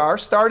 That's where you are.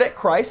 Start at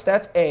Christ.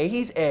 That's A.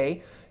 He's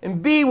A.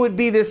 And B would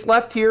be this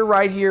left here,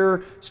 right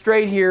here,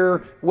 straight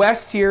here,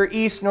 west here,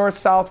 east, north,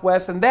 south,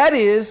 west. And that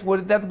is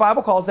what the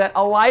Bible calls that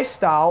a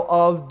lifestyle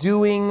of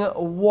doing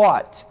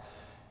what?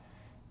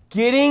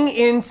 Getting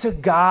into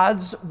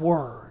God's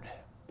Word.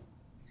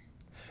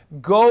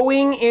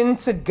 Going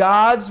into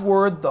God's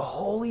Word, the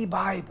Holy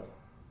Bible,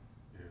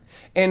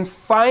 and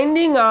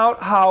finding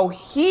out how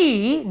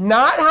He,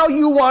 not how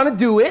you want to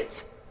do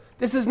it.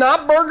 This is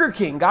not Burger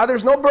King. God,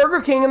 there's no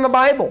Burger King in the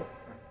Bible.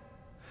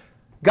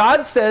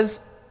 God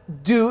says,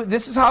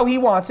 this is how He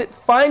wants it.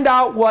 Find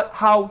out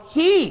how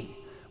He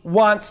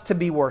wants to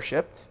be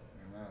worshiped,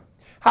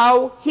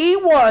 how He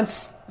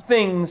wants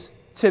things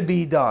to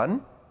be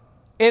done,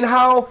 and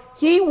how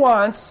He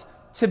wants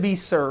to be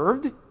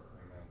served.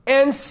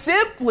 And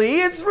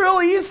it's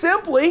really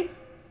simply,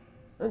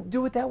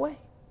 do it that way.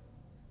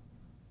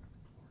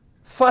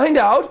 Find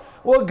out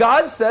what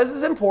God says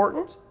is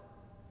important.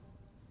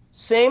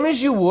 Same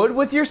as you would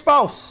with your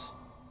spouse.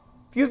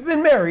 If you've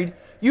been married,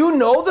 you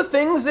know the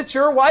things that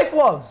your wife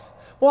loves.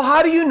 Well,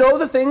 how do you know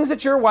the things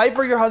that your wife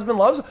or your husband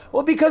loves?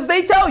 Well, because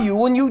they tell you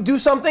when you do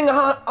something,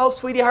 oh,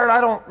 sweetie heart, I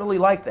don't really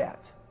like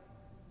that.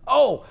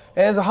 Oh,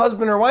 and as a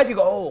husband or wife, you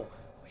go, oh,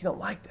 you don't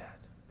like that.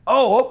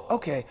 Oh,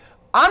 okay.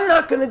 I'm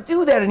not going to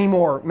do that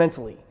anymore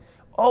mentally.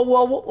 Oh,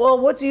 well,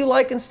 what do you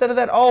like instead of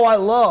that? Oh, I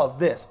love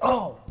this.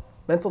 Oh,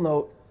 mental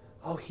note.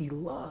 Oh, he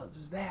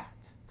loves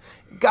that.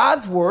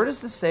 God's word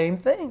is the same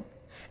thing.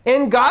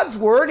 In God's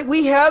word,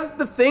 we have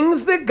the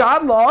things that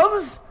God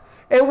loves,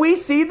 and we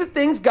see the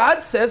things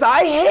God says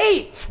I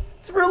hate.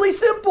 It's really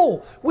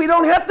simple. We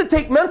don't have to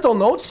take mental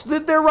notes.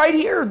 They're right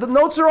here. The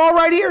notes are all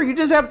right here. You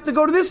just have to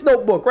go to this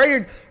notebook right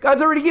here.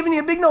 God's already given you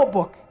a big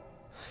notebook.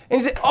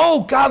 And you say,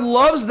 oh, God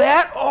loves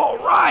that? All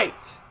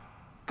right.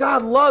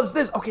 God loves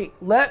this. Okay,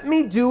 let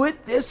me do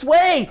it this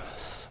way.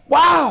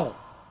 Wow.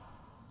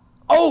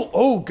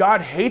 Oh,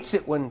 God hates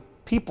it when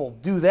people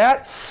do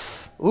that.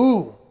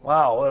 Ooh,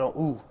 wow.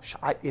 Ooh,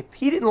 if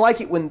he didn't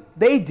like it when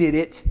they did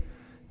it,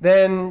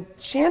 then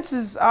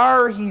chances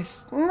are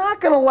he's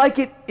not going to like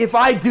it if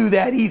I do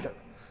that either.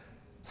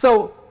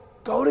 So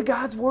go to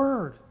God's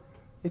word.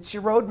 It's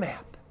your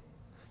roadmap.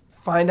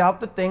 Find out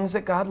the things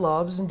that God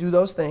loves and do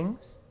those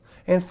things.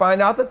 And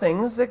find out the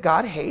things that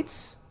God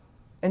hates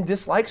and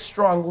dislikes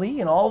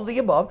strongly and all of the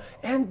above.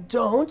 And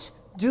don't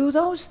do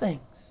those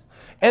things.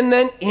 And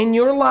then in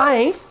your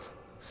life,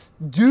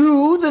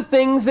 do the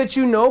things that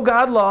you know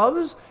God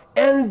loves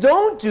and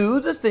don't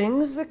do the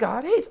things that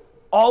God hates.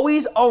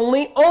 Always,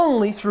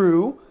 only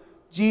through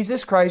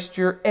Jesus Christ,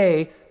 your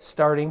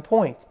starting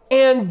point.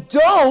 And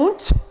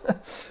don't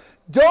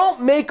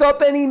make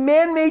up any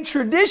man-made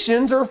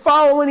traditions or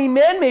follow any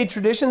man-made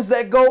traditions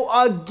that go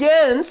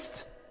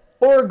against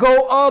or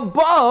go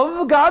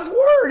above God's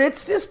word.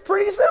 It's just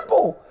pretty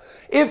simple.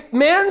 If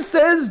man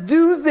says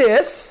do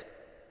this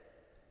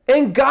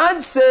and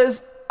God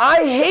says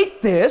I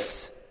hate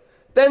this,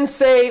 then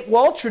say,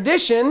 well,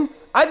 tradition,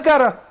 I've got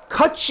to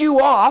cut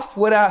you off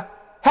with a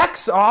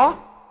hacksaw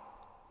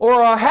or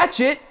a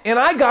hatchet, and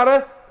I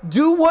gotta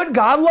do what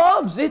God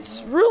loves.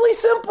 It's really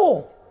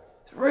simple.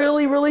 It's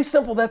really, really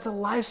simple. That's a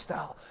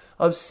lifestyle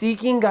of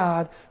seeking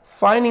God,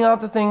 finding out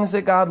the things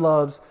that God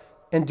loves,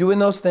 and doing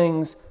those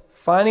things,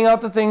 finding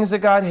out the things that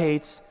God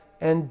hates,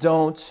 and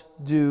don't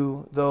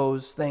do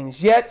those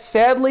things. Yet,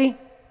 sadly,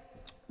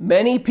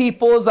 many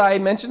people, as I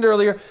mentioned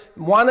earlier,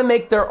 want to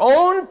make their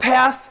own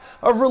path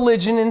of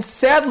religion, and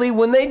sadly,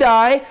 when they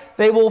die,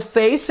 they will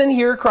face and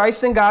hear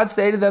Christ and God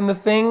say to them the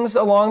things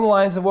along the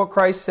lines of what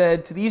Christ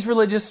said to these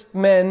religious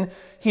men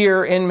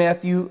here in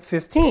Matthew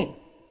 15.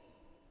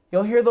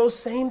 You'll hear those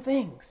same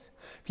things.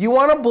 If you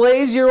want to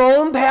blaze your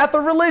own path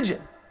of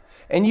religion,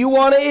 and you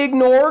want to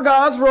ignore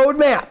God's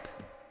roadmap,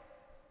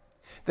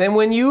 then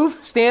when you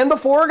stand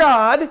before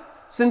God,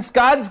 since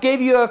God's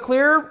gave you a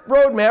clear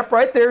roadmap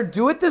right there,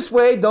 do it this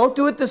way, don't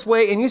do it this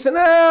way, and you say,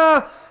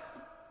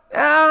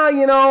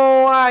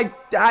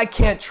 I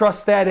can't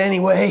trust that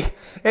anyway.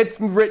 It's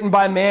written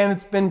by man.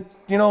 It's been,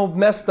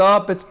 messed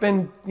up. It's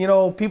been,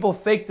 people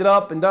faked it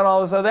up and done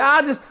all this other.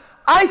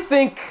 I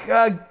think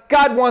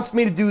God wants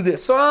me to do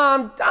this. So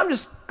I'm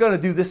just going to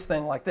do this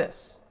thing like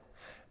this.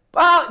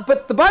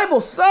 But the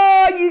Bible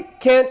says you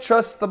can't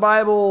trust the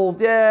Bible.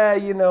 Yeah,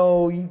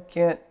 you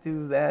can't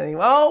do that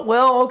anyway. Oh,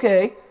 well,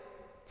 okay.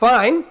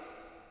 Fine.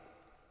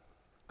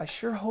 I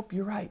sure hope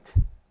you're right.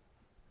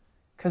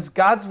 Because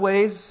God's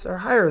ways are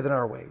higher than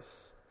our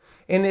ways.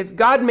 And if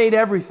God made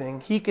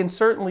everything, he can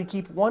certainly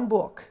keep one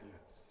book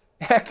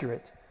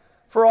accurate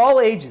for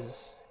all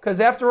ages. Because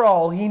after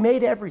all, he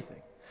made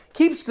everything.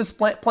 Keeps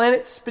the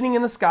planets spinning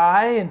in the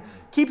sky and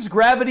keeps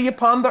gravity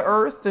upon the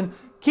earth and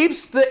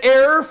keeps the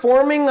air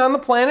forming on the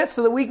planet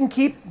so that we can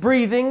keep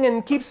breathing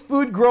and keeps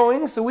food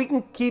growing so we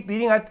can keep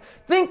eating. I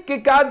think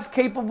that God's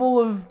capable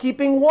of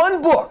keeping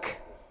one book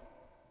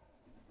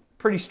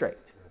pretty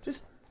straight.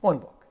 Just one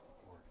book.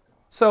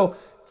 So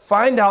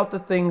find out the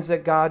things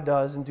that God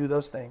does and do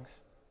those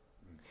things.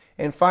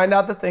 And find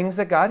out the things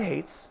that God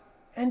hates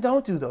and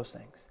don't do those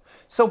things.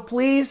 So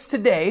please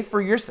today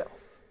for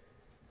yourself,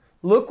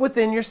 look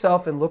within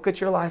yourself and look at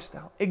your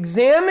lifestyle.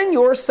 Examine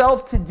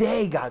yourself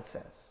today, God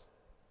says.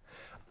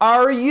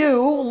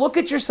 Look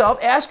at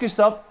yourself, ask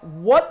yourself,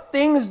 what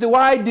things do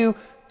I do?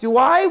 Do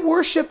I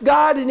worship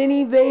God in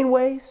any vain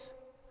ways?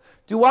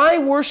 Do I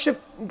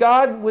worship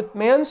God with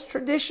man's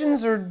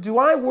traditions, or do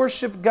I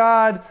worship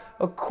God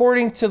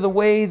according to the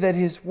way that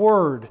his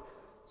word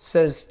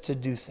says to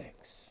do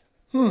things?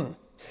 And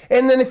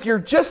then if you're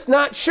just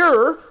not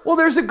sure, well,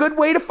 there's a good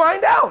way to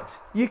find out.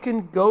 You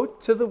can go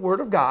to the Word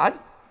of God,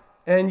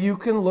 and you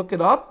can look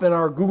it up in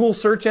our Google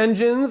search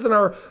engines and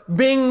our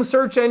Bing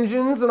search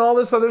engines and all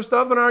this other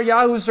stuff and our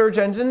Yahoo search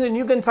engines, and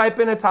you can type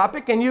in a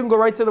topic, and you can go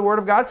right to the Word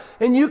of God,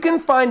 and you can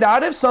find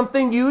out if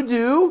something you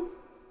do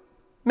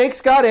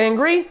makes God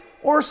angry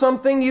or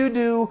something you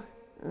do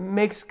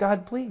makes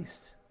God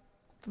pleased.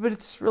 But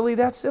it's really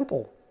that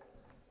simple.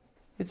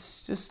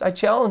 It's just, I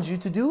challenge you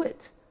to do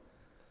it.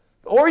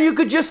 Or you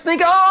could just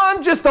think,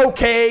 I'm just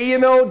okay,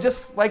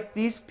 just like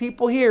these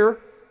people here.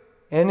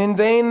 And in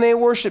vain they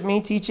worship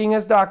me, teaching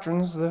as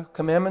doctrines the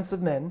commandments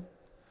of men.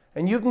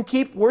 And you can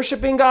keep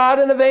worshiping God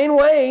in a vain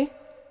way.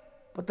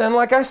 But then,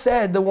 like I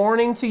said, the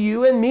warning to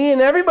you and me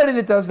and everybody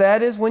that does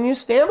that is when you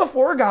stand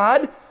before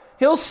God,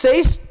 He'll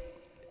say,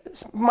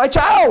 my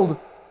child,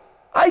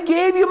 I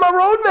gave you my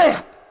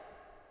roadmap.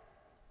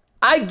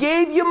 I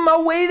gave you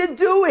my way to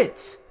do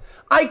it.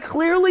 I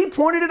clearly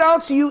pointed it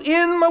out to you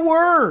in my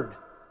word.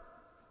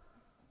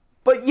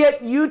 But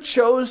yet you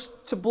chose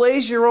to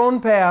blaze your own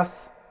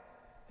path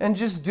and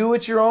just do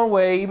it your own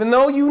way, even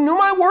though you knew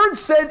my word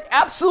said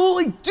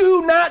absolutely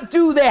do not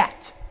do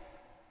that.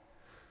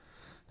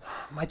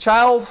 My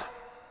child,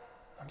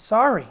 I'm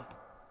sorry.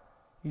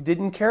 You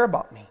didn't care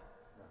about me.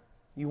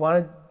 You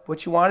wanted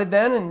what you wanted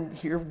then, and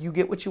here you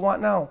get what you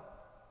want now.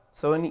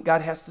 So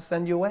God has to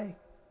send you away.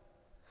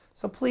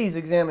 So please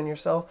examine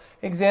yourself.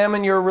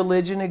 Examine your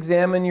religion.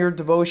 Examine your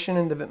devotion,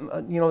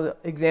 and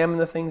examine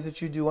the things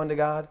that you do unto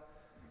God,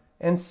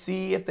 and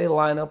see if they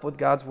line up with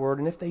God's word.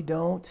 And if they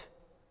don't,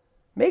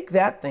 make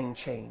that thing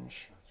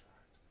change.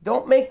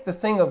 Don't make the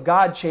thing of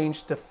God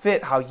change to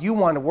fit how you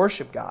want to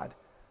worship God.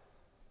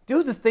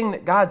 Do the thing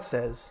that God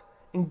says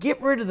and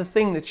get rid of the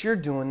thing that you're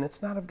doing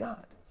that's not of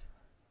God.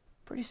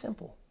 Pretty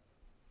simple.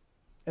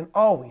 And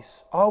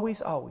always, always,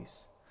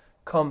 always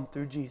come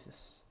through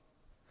Jesus.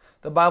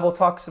 The Bible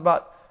talks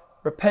about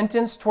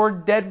repentance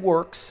toward dead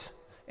works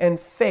and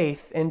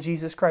faith in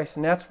Jesus Christ.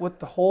 And that's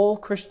what the whole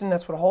Christian,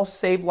 that's what a whole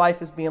saved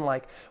life is being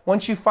like.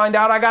 Once you find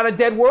out I got a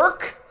dead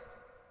work,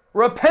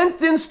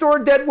 repentance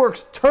toward dead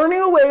works,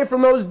 turning away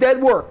from those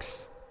dead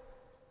works.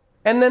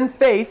 And then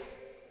faith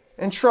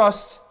and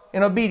trust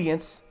and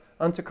obedience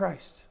unto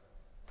Christ.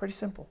 Pretty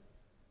simple.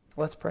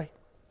 Let's pray.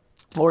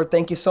 Lord,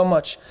 thank you so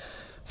much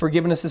for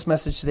giving us this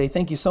message today.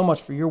 Thank you so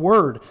much for your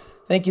word.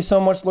 Thank you so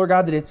much, Lord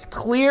God, that it's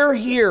clear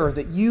here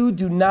that you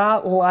do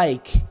not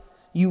like,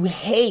 you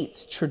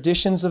hate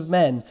traditions of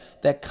men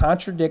that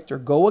contradict or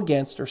go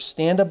against or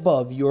stand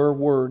above your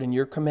word and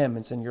your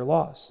commandments and your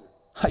laws.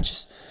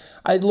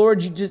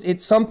 Lord,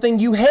 it's something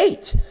you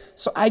hate.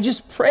 So I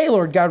just pray,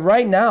 Lord God,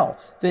 right now,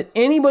 that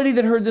anybody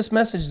that heard this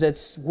message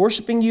that's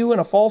worshiping you in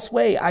a false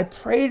way, I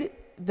pray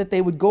that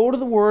they would go to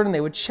the Word and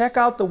they would check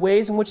out the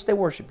ways in which they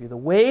worship you, the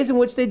ways in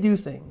which they do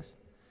things,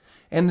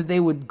 and that they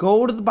would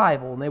go to the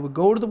Bible and they would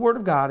go to the Word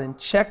of God and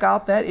check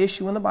out that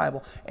issue in the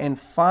Bible and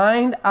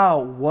find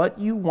out what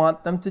you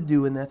want them to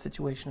do in that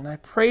situation. And I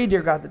pray,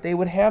 dear God, that they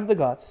would have the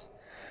guts,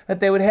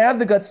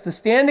 to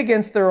stand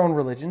against their own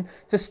religion,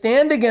 to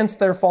stand against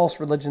their false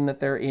religion that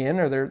they're in,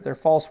 or their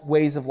false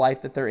ways of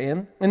life that they're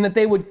in, and that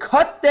they would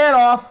cut that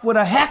off with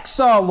a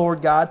hacksaw,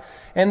 Lord God,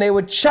 and they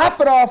would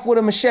chop it off with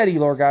a machete,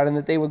 Lord God, and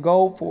that they would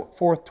go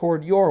forth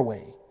toward your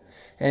way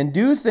and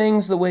do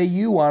things the way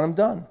you want them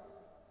done,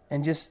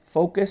 and just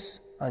focus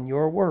on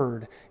your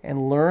word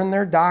and learn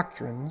their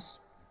doctrines,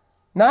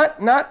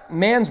 not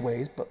man's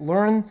ways, but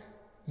learn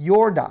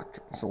your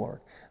doctrines,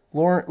 Lord.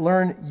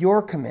 Learn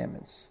your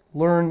commandments,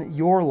 learn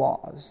your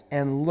laws,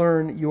 and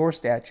learn your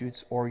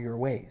statutes or your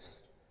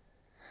ways.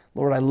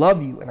 Lord, I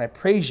love you, and I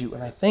praise you,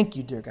 and I thank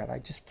you, dear God. I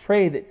just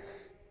pray that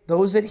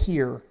those that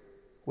hear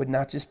would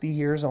not just be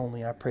hearers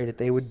only. I pray that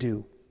they would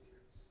do.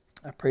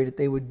 I pray that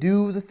they would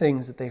do the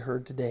things that they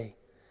heard today,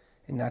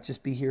 and not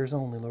just be hearers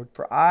only, Lord.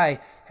 For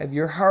I have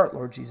your heart,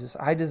 Lord Jesus.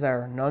 I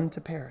desire none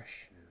to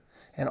perish,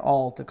 and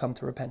all to come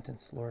to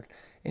repentance, Lord.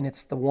 And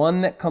it's the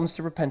one that comes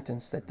to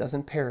repentance that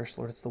doesn't perish,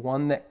 Lord. It's the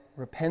one that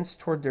repents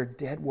toward their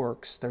dead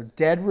works, their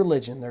dead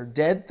religion, their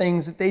dead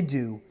things that they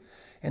do,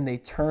 and they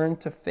turn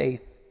to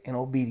faith and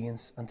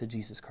obedience unto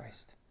Jesus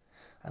Christ.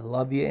 I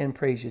love you and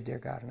praise you, dear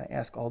God, and I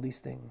ask all these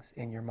things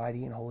in your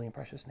mighty and holy and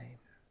precious name.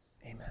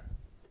 Amen.